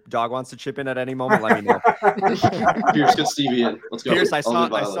 if your dog wants to chip in at any moment, let me know. Pierce, get Stevie in. Let's go. Pierce, I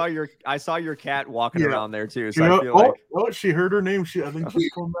saw your cat walking around there too. So I feel like she heard her name. I think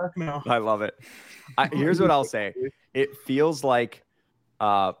she's coming back now. I love it. Here's what I'll say. It feels like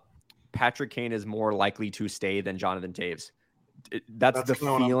Patrick Kane is more likely to stay than Jonathan Toews. That's the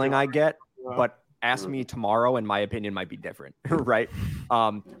feeling I get. Yeah. But ask me tomorrow, and my opinion might be different, right?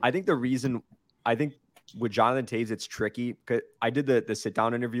 I think with Jonathan Toews, it's tricky. I did the sit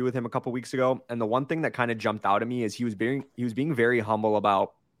down interview with him a couple weeks ago, and the one thing that kind of jumped out at me is he was being very humble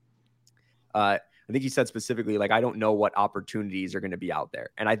about. I think he said specifically, like, I don't know what opportunities are going to be out there,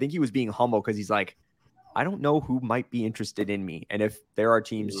 and I think he was being humble because he's like, I don't know who might be interested in me, and if there are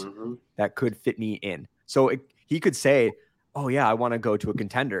teams that could fit me in. So he could say, "Oh yeah, I want to go to a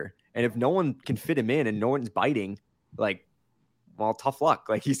contender," and if no one can fit him in and no one's biting, like, well, tough luck.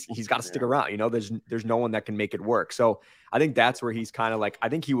 Like he's got to stick around. There's no one that can make it work. So I think that's where he's kind of like, I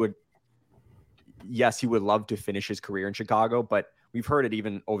think he would love to finish his career in Chicago, but we've heard it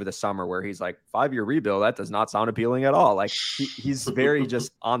even over the summer where he's like, 5-year rebuild. That does not sound appealing at all. Like he's very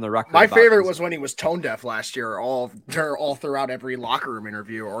just on the record. My favorite was when he was tone deaf last year, all throughout every locker room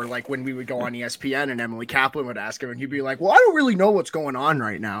interview, or like when we would go on ESPN and Emily Kaplan would ask him and he'd be like, well, I don't really know what's going on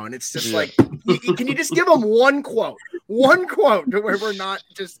right now. And it's just like, can you just give him one quote to where we're not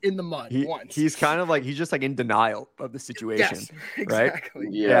just in the mud once? He's kind of like, he's just like in denial of the situation. Yes, exactly.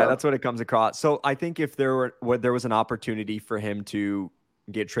 Right? Yeah, that's what it comes across. So I think if there was an opportunity for him to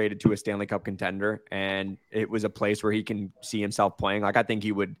get traded to a Stanley Cup contender and it was a place where he can see himself playing, like I think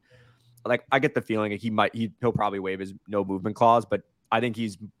he would, like, I get the feeling like he'll probably waive his no movement clause, but I think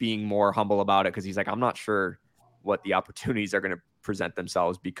he's being more humble about it because he's like, I'm not sure what the opportunities are going to present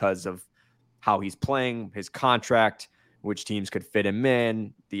themselves because of how he's playing, his contract, which teams could fit him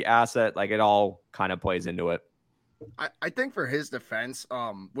in, the asset, like it all kind of plays into it. I think for his defense,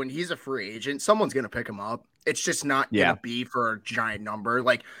 when he's a free agent, someone's going to pick him up. It's just not going to be for a giant number.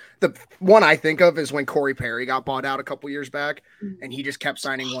 Like the one I think of is when Corey Perry got bought out a couple years back and he just kept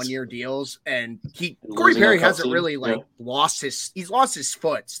signing 1-year deals. And Corey Perry hasn't really lost his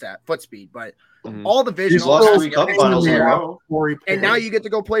foot speed, but all the vision, he's lost 3 cup finals in a row. And now you get to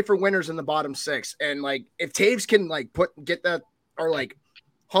go play for winners in the bottom 6. And like, if Toews can get that, or like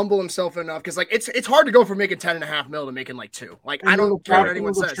humble himself enough, because like it's hard to go from making $10.5 million to making like $2 million. Like, I don't care what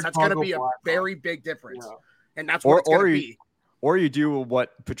anyone says. That's going to be a very big difference. Yeah. And that's what it's going to be. Or you do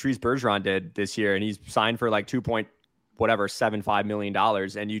what Patrice Bergeron did this year, and he's signed for like $2.75 million,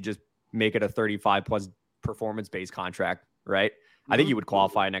 and you just make it a 35+ performance-based contract, right? I think he would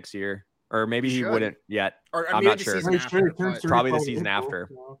qualify next year. Or maybe he wouldn't yet. I'm not sure. Probably the season after,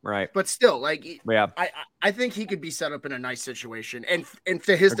 right? But still, like, I think he could be set up in a nice situation. And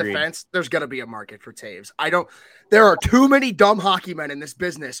to his defense, there's going to be a market for Toews. There are too many dumb hockey men in this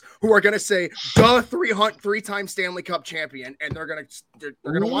business who are going to say, "Duh, 3-time Stanley Cup champion," and they're going to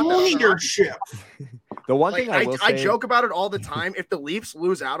want that leadership. The one thing I joke about it all the time. If the Leafs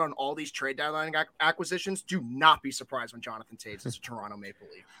lose out on all these trade deadline acquisitions, do not be surprised when Jonathan Toews is a Toronto Maple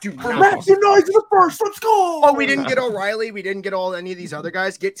Leaf. Do not. The first. Let's go. Oh, we didn't get O'Reilly. We didn't get any of these other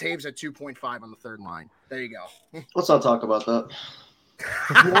guys. Get Toews at 2.5 on the third line. There you go. Let's not talk about that.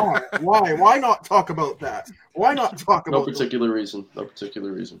 Why? Why not talk about that? Why not talk about no particular reason.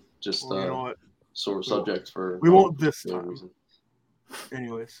 Just sort of subject for. We won't this time. Reason.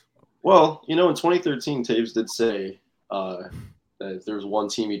 Anyways. Well, in 2013, Toews did say that if there was one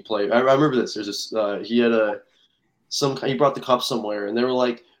team he'd play. I remember this. There's this. He brought the cup somewhere, and they were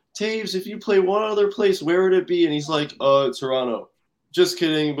like, "Toews, if you play one other place, where would it be?" And he's like, Toronto. Just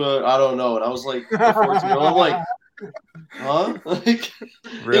kidding, but I don't know. And I was like, I'm like, huh? Like,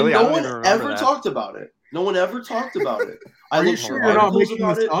 really? No one ever talked about it. No one ever talked about it. Are you sure you're not making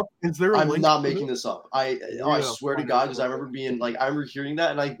this up? Is there I'm not making this up. I swear to God, because I remember I remember hearing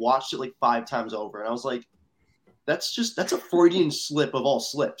that, and I watched it like 5 times over, and I was like, that's a Freudian slip of all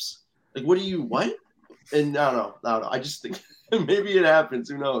slips. Like, what? And no. I just think maybe it happens.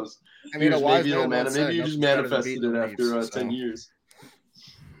 Who knows? I mean, maybe you just manifested it after 10 years.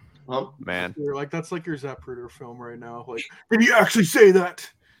 Huh? Man, You're like, that's like your Zapruder film right now. Like, did you actually say that?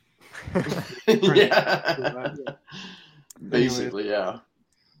 Yeah. Basically, yeah.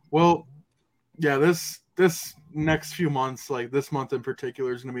 Well, yeah, this next few months, like this month in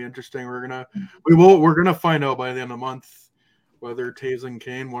particular, is gonna be interesting. We're gonna find out by the end of the month whether Taves and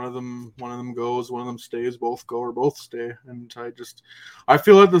Kane, one of them goes, one of them stays, both go, or both stay. And I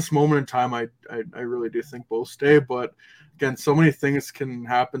feel at this moment in time, I really do think both stay. But again, so many things can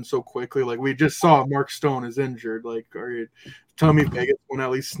happen so quickly. Like we just saw Mark Stone is injured. Like, are you telling me Vegas won't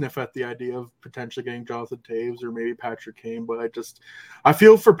at least sniff at the idea of potentially getting Jonathan Taves or maybe Patrick Kane? But I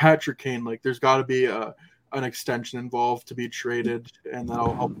feel for Patrick Kane, like there's got to be an extension involved to be traded, and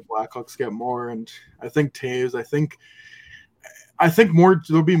that'll help the Blackhawks get more. And I think Taves, I think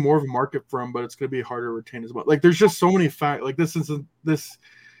there'll be more of a market for him, but it's going to be harder to retain as well. Like there's just so many facts. Like this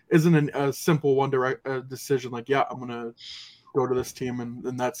isn't a simple one direct decision. Like, yeah, I'm going to go to this team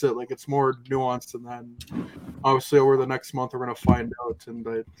and that's it. Like it's more nuanced than that. And obviously over the next month, we're going to find out.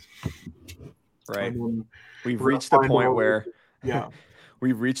 We've reached the point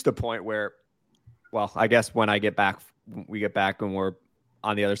where, well, I guess when we get back and we're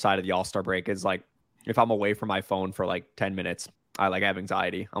on the other side of the All-Star break, is like, if I'm away from my phone for like 10 minutes, I have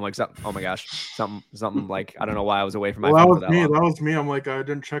anxiety. I'm like, oh my gosh, something like, I don't know why I was away from my phone for that long. That was me. I'm like, I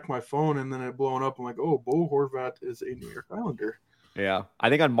didn't check my phone, and then it blown up. I'm like, oh, Bo Horvat is a New York Islander. Yeah. I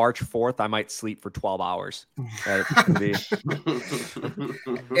think on March 4th, I might sleep for 12 hours. At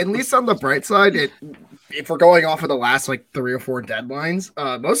least on the bright side, if we're going off of the last like 3 or 4 deadlines,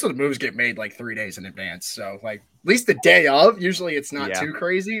 most of the moves get made like 3 days in advance. So like at least the day of, usually it's not too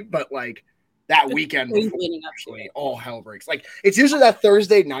crazy, but like that weekend before, actually all hell breaks. Like it's usually that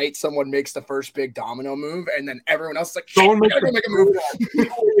Thursday night someone makes the first big domino move, and then everyone else is like, "Someone make a move." 2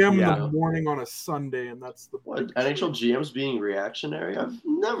 a.m. in the morning on a Sunday, and that's the what NHL GMs being reactionary. I've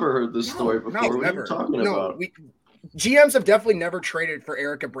never heard this story before. What are you talking about? GMs have definitely never traded for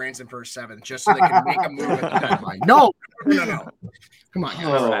Erica Branson for a 7th just so they can make a move at the deadline. No. Come on,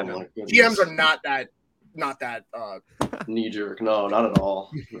 GMs are not that knee jerk. No, not at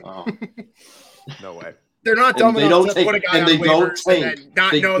all. No way. They're not dumb enough to put a guy on waivers and then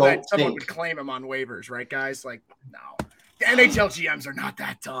not know that someone would claim him on waivers, right, guys? Like, no. The NHL GMs are not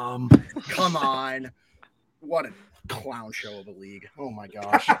that dumb. Come on. What a clown show of a league. Oh, my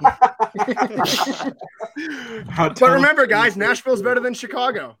gosh. But remember, guys, Nashville's better than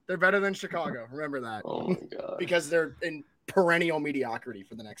Chicago. They're better than Chicago. Remember that. Oh, my God. Because they're in perennial mediocrity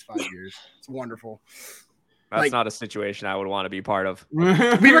for the next 5 years. It's wonderful. That's not a situation I would want to be part of. We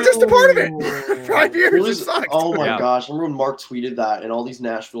were just a part of it. 5 years. It sucked. Oh my gosh! I remember when Mark tweeted that, and all these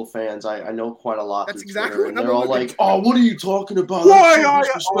Nashville fans, I know quite a lot. That's exactly what they're all like, "Oh, what are you talking about? Why?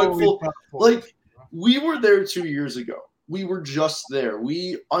 Disrespectful." Like we were there 2 years ago. We were just there.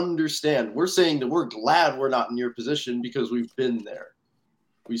 We understand. We're saying that we're glad we're not in your position because we've been there.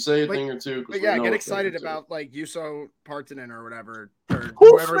 We say a thing or two. But yeah, get excited about like Juuso Partanen or whatever, or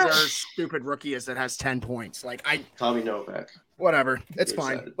whoever their stupid rookie is that has 10 points. Like Tommy Novak. Whatever, it's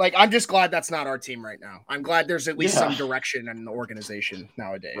fine. Excited. Like I'm just glad that's not our team right now. I'm glad there's at least some direction in the organization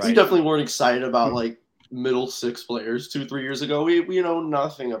nowadays. We definitely weren't excited about like middle 6 players 2-3 years ago. We know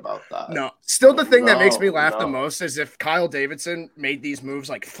nothing about that. No, still the thing that makes me laugh the most is if Kyle Davidson made these moves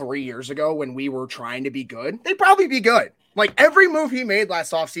like 3 years ago when we were trying to be good, they'd probably be good. Like every move he made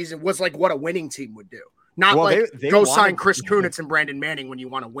last offseason was like what a winning team would do. Not they go sign Chris Kunitz and Brandon Manning when you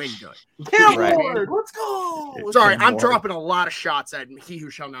want to win good. Let's go. Sorry, I'm dropping a lot of shots at he who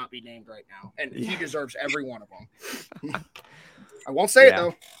shall not be named right now. And he deserves every one of them. I won't say it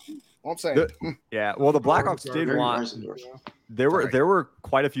though. Won't say it. Yeah. Well, the Blackhawks did want there were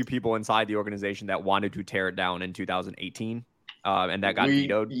quite a few people inside the organization that wanted to tear it down in 2018. And that got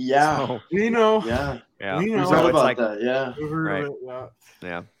vetoed. Yeah. So, we know. Yeah. We know so about that. Yeah. Right.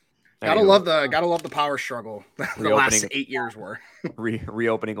 Yeah. Gotta love the power struggle the last 8 years were.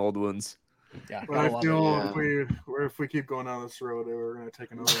 Reopening old wounds. Yeah. But I feel if we keep going down this road, we're going to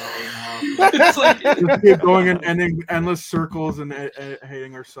take another hour and a half. Just keep going and ending endless circles and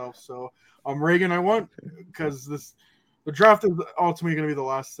hating ourselves. So, Reagan, I want because the draft is ultimately going to be the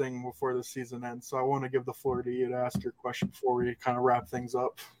last thing before the season ends. So I want to give the floor to you to ask your question before we kind of wrap things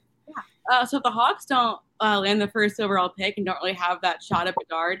up. Yeah. So if the Hawks don't land the first overall pick and don't really have that shot at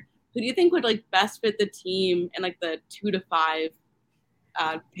Bedard, who do you think would like best fit the team in like the 2 to 5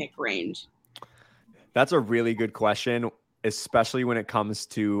 pick range? That's a really good question, especially when it comes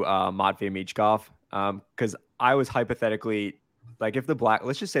to Matvei Michkov. Because I was hypothetically like if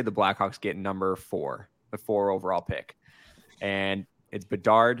let's just say the Blackhawks get number 4, the 4 overall pick, and it's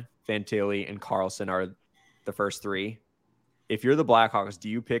Bedard, Fantilli, and Carlson are the first 3. If you're the Blackhawks, do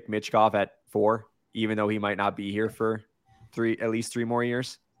you pick Michkov at 4, even though he might not be here for at least 3 more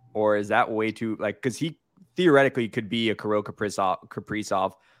years? Or is that way too, like, because he theoretically could be a Kirill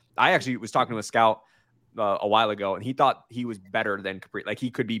Kaprizov. I actually was talking to a scout a while ago, and he thought he was better than Kaprizov. Like, he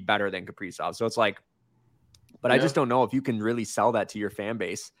could be better than Kaprizov. So it's like, but I just don't know if you can really sell that to your fan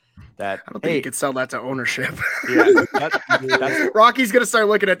base. That I don't think you could sell that to ownership. Yeah, Rocky's gonna start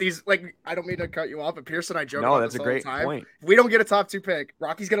looking at these. Like, I don't mean to cut you off, but Pierce and I joke. No, about that's this a all the great time. point. If we don't get a top 2 pick,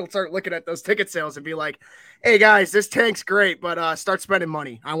 Rocky's gonna start looking at those ticket sales and be like, "Hey guys, this tank's great, but start spending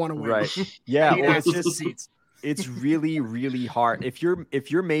money. I want to win." Right? Yeah, well, it's just seats. It's really, really hard. If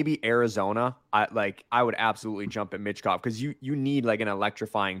you're maybe Arizona, I would absolutely jump at Michkov, because you need like an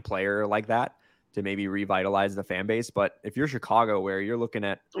electrifying player like that to maybe revitalize the fan base. But if you're Chicago, where you're looking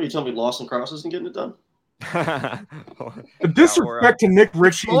at, Are you telling me Lawson Cross isn't getting it done? The disrespect to Nick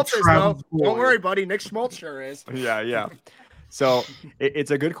Ritchie. Don't worry, buddy. Nick Schmaltz sure is. Yeah. So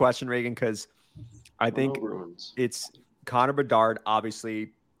it's a good question, Reagan, because I think it's Connor Bedard,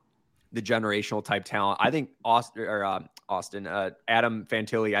 obviously the generational type talent. I think Adam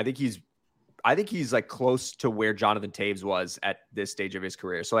Fantilli, I think he's like close to where Jonathan Toews was at this stage of his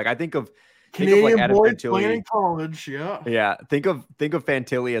career. So like, I think of Canadian like Adam boy Fantilli playing in college. Yeah. Think of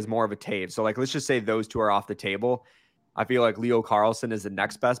Fantilli as more of a Toews. So like, let's just say those 2 are off the table. I feel like Leo Carlsson is the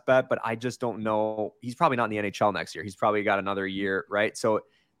next best bet, but I just don't know. He's probably not in the NHL next year. He's probably got another year, right? So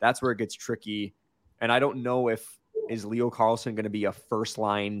that's where it gets tricky. And I don't know is Leo Carlsson going to be a first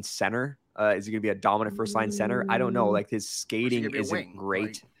line center? Is he going to be a dominant first line center? I don't know. Like, his skating isn't great.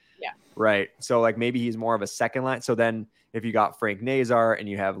 Right? Yeah. Right. So like, maybe he's more of a second line. So then if you got Frank Nazar and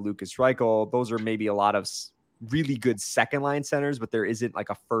you have Lucas Reichel, those are maybe a lot of really good second line centers, but there isn't like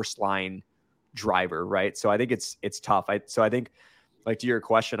a first line driver. Right. So I think it's tough. So I think, like, to your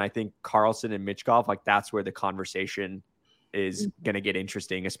question, I think Carlson and Michkov, like, that's where the conversation is going to get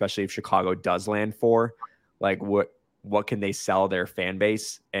interesting, especially if Chicago does land 4. Like, what can they sell their fan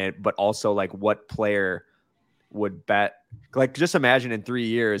base? But also, like, what player would bet? Like, just imagine in 3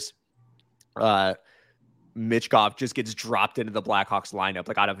 years, Michkov just gets dropped into the Blackhawks lineup,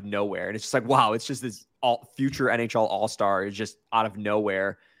 like, out of nowhere. And it's just like, wow, it's just this future NHL all-star is just out of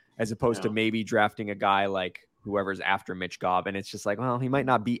nowhere, as opposed to maybe drafting a guy like whoever's after Michkov. And it's just like, well, he might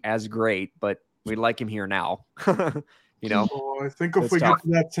not be as great, but we like him here now. You know, I think if we get to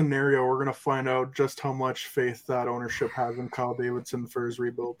that scenario, we're going to find out just how much faith that ownership has in Kyle Davidson for his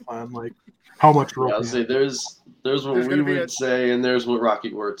rebuild plan. Like, how much rope. I'll say there's what we would say, and there's what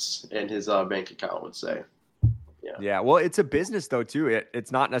Rocky Wirtz and his bank account would say. Yeah. Well, it's a business though too.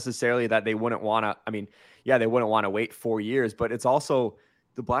 It's not necessarily that they wouldn't want to. I mean, yeah, they wouldn't want to wait 4 years, but it's also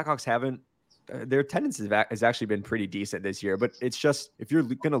the Blackhawks haven't. Their attendance has actually been pretty decent this year. But it's just, if you're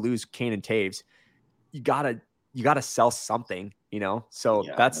going to lose Kane and Taves, you gotta sell something, you know. So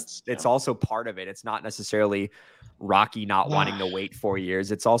it's also part of it. It's not necessarily Rocky not wanting to wait 4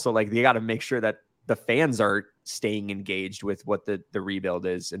 years. It's also like they got to make sure that the fans are staying engaged with what the rebuild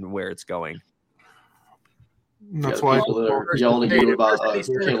is and where it's going. That's why they're yelling at you about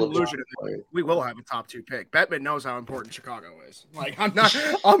we will have a top 2 pick. Bettman knows how important Chicago is. Like,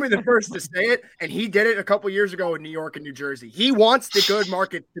 I'll be the first to say it, and he did it a couple years ago in New York and New Jersey. He wants the good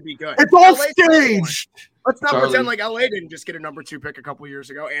market to be good. It's all staged. Let's not pretend like LA didn't just get a number 2 pick a couple years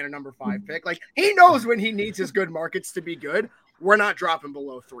ago and a number 5 pick. Like, he knows when he needs his good markets to be good. We're not dropping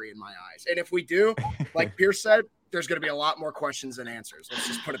below 3 in my eyes. And if we do, like Pierce said, there's going to be a lot more questions than answers. Let's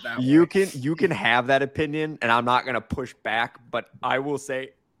just put it that way. You can have that opinion, and I'm not going to push back, but I will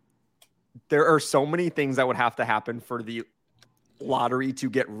say there are so many things that would have to happen for the lottery to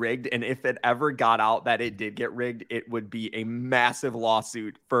get rigged. And if it ever got out that it did get rigged, it would be a massive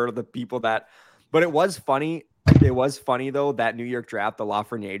lawsuit for the people that, but it was funny. It was funny though, that New York draft, the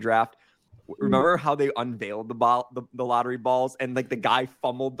Lafreniere draft. Remember how they unveiled the lottery balls and like the guy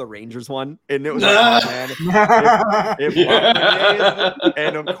fumbled the Rangers one, and it was like, oh, man,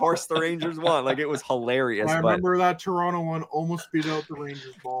 and of course the Rangers won. Like, it was hilarious. I remember that Toronto one almost beat out the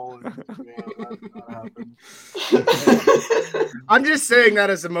Rangers ball. And, that happened. I'm just saying that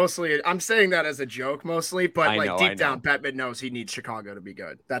as I'm saying that as a joke mostly, but deep down, Bettman knows he needs Chicago to be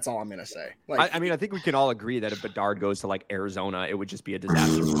good. That's all I'm gonna say. Like, I mean, I think we can all agree that if Bedard goes to like Arizona, it would just be a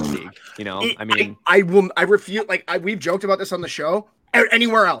disaster for the league. You know, I refute. Like, we've joked about this on the show.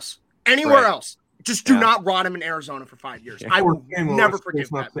 Anywhere else, Just do not rot him in Arizona for 5 years. I will never forgive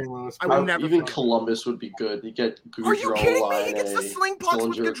that. I will never. Even Columbus would be good. You get Goudreau. Are you kidding me? He gets the sling pucks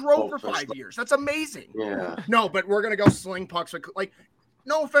with Goudreau for 5 years. That's amazing. Yeah. No, but we're gonna go sling pucks with like.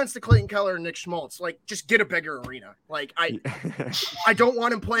 No offense to Clayton Keller and Nick Schmaltz. Like, just get a bigger arena. Like, I don't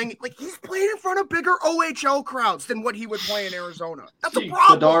want him playing. Like, he's played in front of bigger OHL crowds than what he would play in Arizona. That's a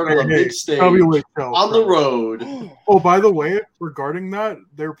problem. Bedard on a big stage on the road. Oh, by the way, regarding that,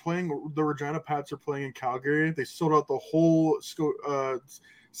 they're playing. The Regina Pats are playing in Calgary. They sold out the whole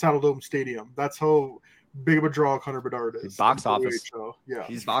Saddle Dome Stadium. That's how big of a draw Connor Bedard is. Box office. Yeah,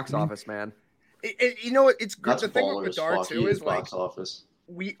 he's box office, man. You know what? It's good. That's the thing with Bedard too is like box office.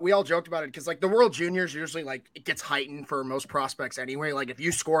 We all joked about it because like the World Juniors usually like it gets heightened for most prospects anyway. Like if you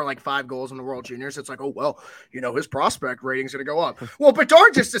score like 5 goals in the World Juniors, it's like, oh well, you know, his prospect rating's gonna go up. Well,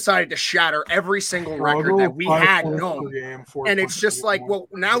 Bedard just decided to shatter every single record that we had known, and it's just like, well,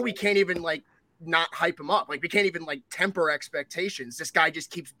 now we can't even like not hype him up. Like we can't even like temper expectations. This guy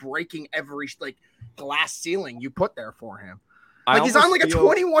just keeps breaking every like glass ceiling you put there for him. Like he's on like a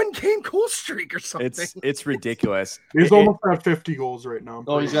 21 game goal streak or something. It's ridiculous. He's almost at 50 goals right now.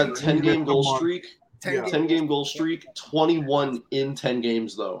 Oh, he's got a 10 game goal streak. 10 game goal streak. 21 in 10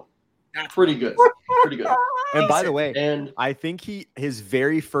 games though. Pretty good. Pretty good. And by the way, I think his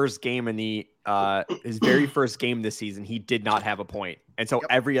very first game this season, he did not have a point. And so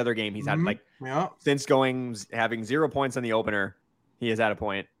every other game he's had since having 0 points in the opener, he has had a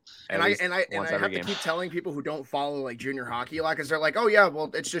point. And I have to keep telling people who don't follow like junior hockey a lot because they're like, oh yeah, well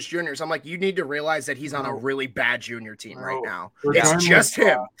it's just juniors. I'm like, you need to realize that he's on a really bad junior team right now. It's just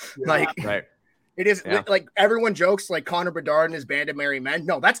him. Like it is like everyone jokes like Connor Bedard and his band of merry men.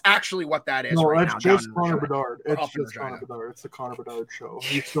 No, that's actually what that is. No, right that's now, just Connor Bedard. It's just Connor Bedard. It's the Connor Bedard show.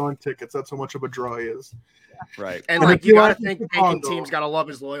 He's selling tickets. That's how much of a draw he is. Right. And like you gotta think making teams gotta love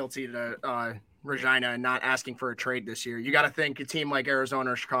his loyalty to Regina and not asking for a trade this year. You got to think a team like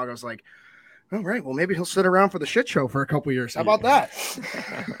Arizona or Chicago's like, all right, well, maybe he'll sit around for the shit show for a couple years. How about that?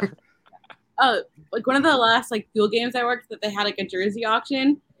 Like one of the last like Fuel games I worked that they had like a jersey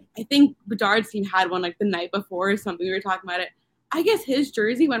auction. I think Bedard's team had one like the night before or something. We were talking about it. I guess his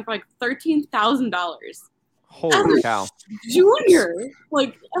jersey went for like $13,000. Holy cow! Junior,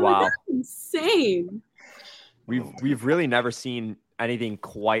 like, wow, that's insane. We've really never seen anything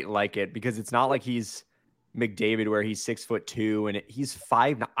quite like it because it's not like he's McDavid where he's 6'2" and he's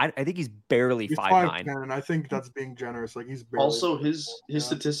 5'9". I think he's barely 5'9". And I think that's being generous. Like he's barely also his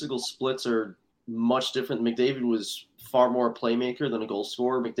statistical splits are much different. McDavid was far more a playmaker than a goal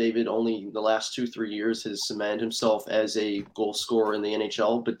scorer. McDavid only the last 2-3 years has cemented himself as a goal scorer in the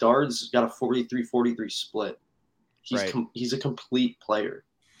NHL. But Bedard's got a 43-43 split. He's a complete player.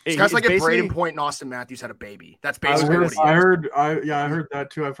 This guy's like if Braden Point and Austin Matthews had a baby. That's basically what he is. I heard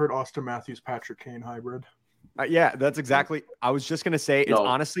that too. I've heard Austin Matthews, Patrick Kane hybrid. Yeah, that's exactly. I was just gonna say it's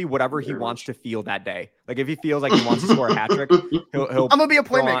honestly whatever he wants to feel that day. Like if he feels like he wants to score a hat trick, he'll. I'm gonna be a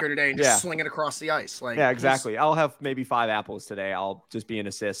playmaker today and just sling it across the ice. Like exactly. I'll have maybe 5 apples today. I'll just be an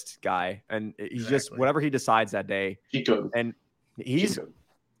assist guy, and he's just whatever he decides that day. He could. And he's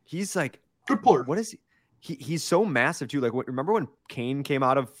like good player. What is he? He's so massive too. Like, remember when Kane came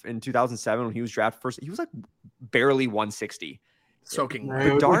out in 2007 when he was drafted first? He was like barely 160. Soaking.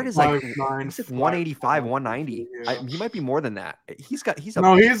 Bedard is like 185, 190. Yeah. He might be more than that. He's a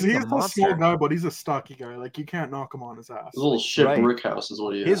small guy, but he's a stocky guy. Like you can't knock him on his ass. A little shit brick house is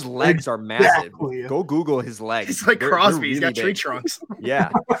what he is. His legs are massive. Go Google his legs. He's like Crosby. He's got tree trunks. Yeah,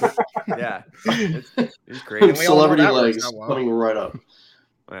 yeah. It's great. Celebrity legs coming right up.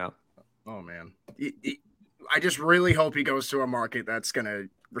 Yeah. Oh man. I just really hope he goes to a market that's gonna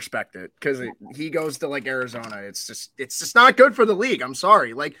respect it because he goes to like Arizona. It's just not good for the league. I'm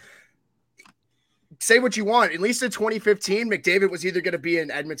sorry. Like, say what you want. At least in 2015, McDavid was either going to be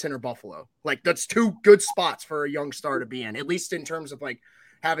in Edmonton or Buffalo. Like, that's 2 good spots for a young star to be in. At least in terms of like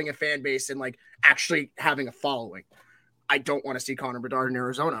having a fan base and like actually having a following. I don't want to see Connor Bedard in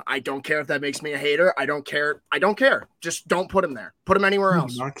Arizona. I don't care if that makes me a hater. I don't care. Just don't put him there. Put him anywhere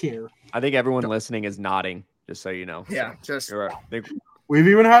else. Not care. I think everyone listening is nodding. Just so you know. Yeah, we've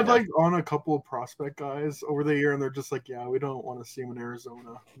even had like on a couple of prospect guys over the year, and they're just like, yeah, we don't want to see him in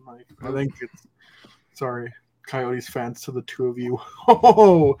Arizona. Like, I think it's sorry, Coyotes fans, to the 2 of you.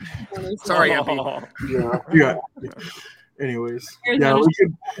 Oh, sorry, MP. Yeah. Anyways, Arizona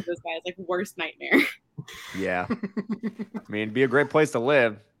this guy's like worst nightmare. Yeah, I mean, it'd be a great place to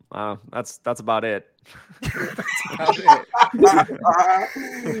live. That's about it.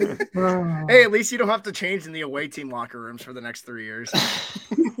 Hey, at least you don't have to change in the away team locker rooms for the next 3 years.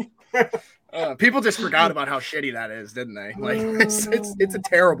 People just forgot about how shitty that is, didn't they? Like, it's a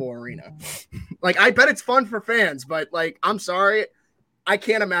terrible arena. Like, I bet it's fun for fans, but like, I'm sorry, I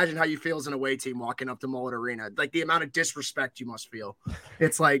can't imagine how you feel as an away team walking up to Mullet Arena. Like, the amount of disrespect you must feel.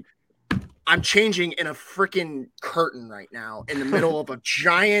 It's like, I'm changing in a freaking curtain right now in the middle of a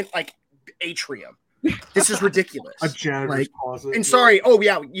giant like atrium. This is ridiculous. A janitor's closet. And sorry, oh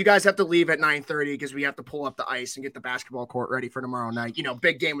yeah, you guys have to leave at 9:30 because we have to pull up the ice and get the basketball court ready for tomorrow night. You know,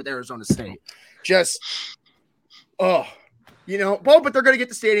 big game with Arizona State. Just, but they're going to get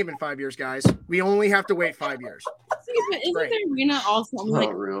the stadium in 5 years, guys. We only have to wait 5 years. Isn't the arena also like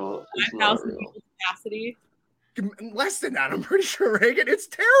real. 5,000 people capacity? Less than that, I'm pretty sure, Reagan. It's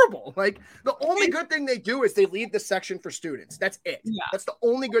terrible. Like, the only good thing they do is they leave the section for students. That's it. Yeah. That's the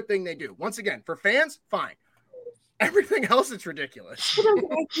only good thing they do. Once again, for fans, fine. Everything else, it's ridiculous.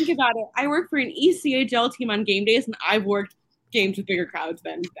 I think about it. I work for an ECHL team on game days, and I've worked games with bigger crowds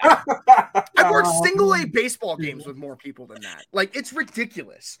than that. I've worked single A baseball games with more people than that. Like, it's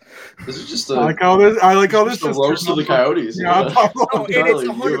ridiculous. This is just I like how this is roast of the Coyotes. Yeah. Oh, and it's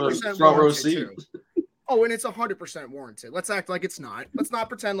 100% front row seat. Oh, and it's 100% warranted. Let's act like it's not. Let's not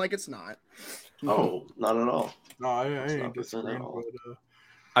pretend like it's not. Oh, not at all. No, I ain't disagreeing.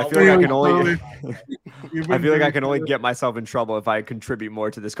 I feel like I can only get myself in trouble if I contribute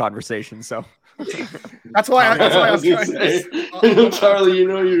more to this conversation. So that's why I was trying to. Charlie, you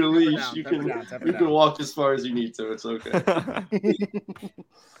know your leash. You can walk as far as you need to. It's okay.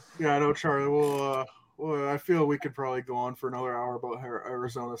 Yeah, I know, Charlie. Well, I feel we could probably go on for another hour about how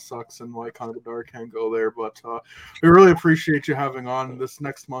Arizona sucks and why Conor can't go there. But we really appreciate you having on. This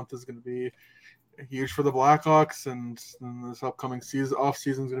next month is going to be huge for the Blackhawks, and this upcoming off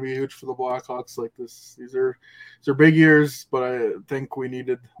season is going to be huge for the Blackhawks. Like these are big years, but I think we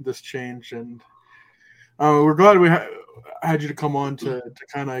needed this change, and we're glad we had you to come on to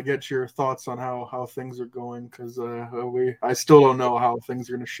kind of get your thoughts on how things are going, because I still don't know how things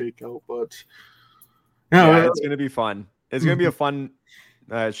are going to shake out, but. Yeah, it's going to be fun. It's going to be a fun,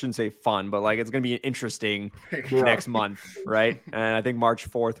 I shouldn't say fun, but like it's going to be interesting next month, right? And I think March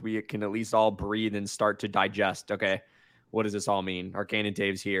 4th, we can at least all breathe and start to digest. Okay, what does this all mean? Arcane and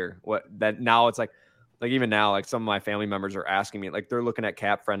Dave's here. Now it's like even now, like some of my family members are asking me, like they're looking at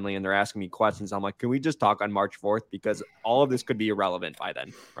Cap Friendly and they're asking me questions. I'm like, can we just talk on March 4th? Because all of this could be irrelevant by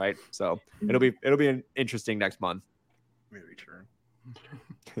then, right? So it'll be an interesting next month. Maybe true.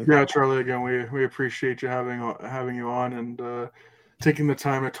 Yeah, Charlie, again, we appreciate you having you on and taking the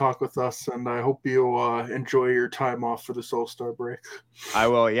time to talk with us, and I hope you enjoy your time off for this All-Star break. I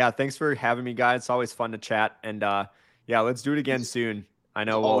will. Yeah, thanks for having me, guys. It's always fun to chat, and let's do it again soon. I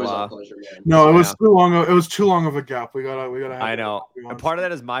know always a pleasure, man. No, it was too long. It was too long of a gap. We gotta. Have I know, and part of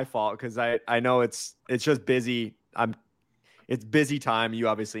that is my fault because I know it's just busy. It's busy time. You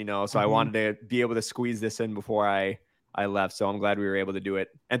obviously know, so I wanted to be able to squeeze this in before I left, so I'm glad we were able to do it.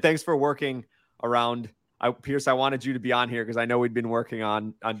 And thanks for working around. Pierce, I wanted you to be on here because I know we'd been working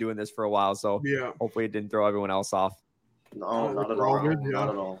on doing this for a while, so hopefully it didn't throw everyone else off. No, not at all. Not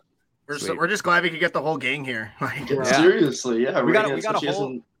at all. We're just glad we could get the whole gang here. Seriously, yeah. We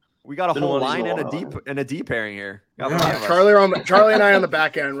got a whole line and a deep pairing here. Charlie and I on the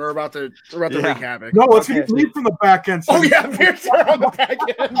back end. We're about to wreak havoc. No, let's leave from the back end. Oh yeah, Pierce on the back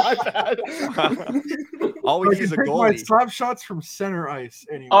end. My bad. All we need is a goalie. My slap shots from center ice.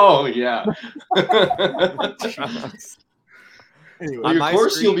 Anyway. Oh yeah. Anyway, your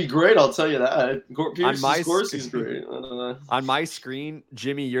Corsi will be great. I'll tell you that. Pierce's Corsi's great. On my screen,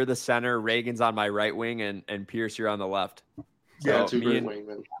 Jimmy, you're the center. Reagan's on my right wing, and Pierce, you're on the left. Yeah, two great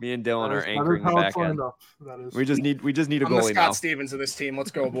wingmen. Me and Dylan are anchoring the back end. We just need a goalie now. I'm the Scott Stevens of this team.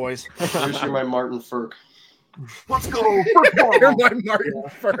 Let's go, boys. Pierce, you're my Martin Firk. Let's go. You're my Martin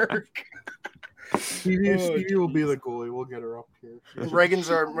Firk. Stevie will be the goalie. We'll get her up here. Reagan's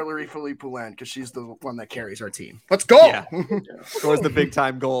our Marie-Philippe Poulin because she's the one that carries our team. Let's go. Yeah. Scores the big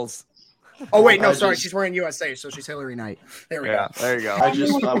time goals. Oh wait, no, sorry. She's wearing USA, so she's Hillary Knight. There we go. There you go.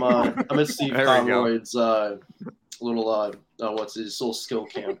 I'm at Steve Conroy's little what's his little skill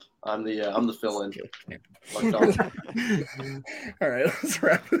camp. I'm the fill-in. All right, let's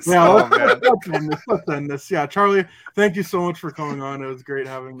wrap this up. Let's end this. Yeah, Charlie, thank you so much for coming on. It was great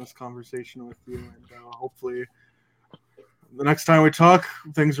having this conversation with you, and hopefully the next time we talk,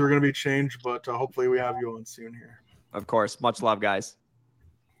 things are going to be changed, but hopefully we have you on soon here. Of course. Much love, guys.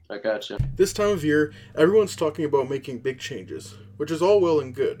 I gotcha. This time of year, everyone's talking about making big changes, which is all well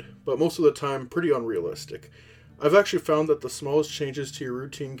and good, but most of the time pretty unrealistic. I've actually found that the smallest changes to your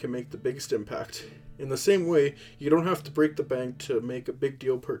routine can make the biggest impact. In the same way, you don't have to break the bank to make a big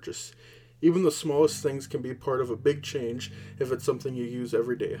deal purchase. Even the smallest things can be part of a big change if it's something you use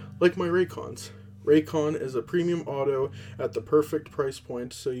every day, like my Raycons. Raycon is a premium audio at the perfect price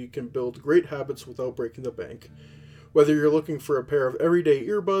point so you can build great habits without breaking the bank. Whether you're looking for a pair of everyday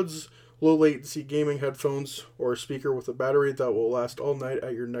earbuds, low latency gaming headphones, or a speaker with a battery that will last all night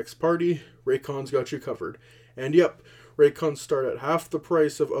at your next party, Raycon's got you covered. And yep, Raycons start at half the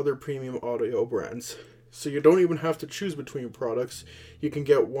price of other premium audio brands. So you don't even have to choose between products. You can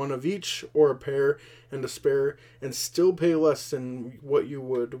get one of each or a pair and a spare and still pay less than what you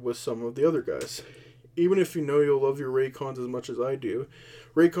would with some of the other guys. Even if you know you'll love your Raycons as much as I do,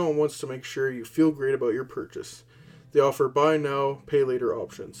 Raycon wants to make sure you feel great about your purchase. They offer buy now, pay later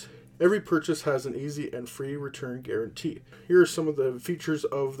options. Every purchase has an easy and free return guarantee. Here are some of the features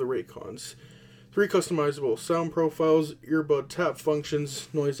of the Raycons. 3 customizable sound profiles, earbud tap functions,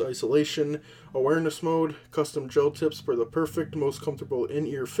 noise isolation, awareness mode, custom gel tips for the perfect, most comfortable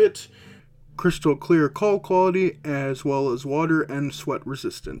in-ear fit, crystal clear call quality, as well as water and sweat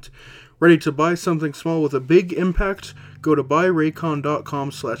resistant. Ready to buy something small with a big impact? Go to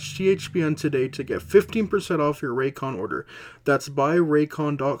buyraycon.com/THPN today to get 15% off your Raycon order. That's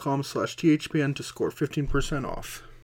buyraycon.com/THPN to score 15% off.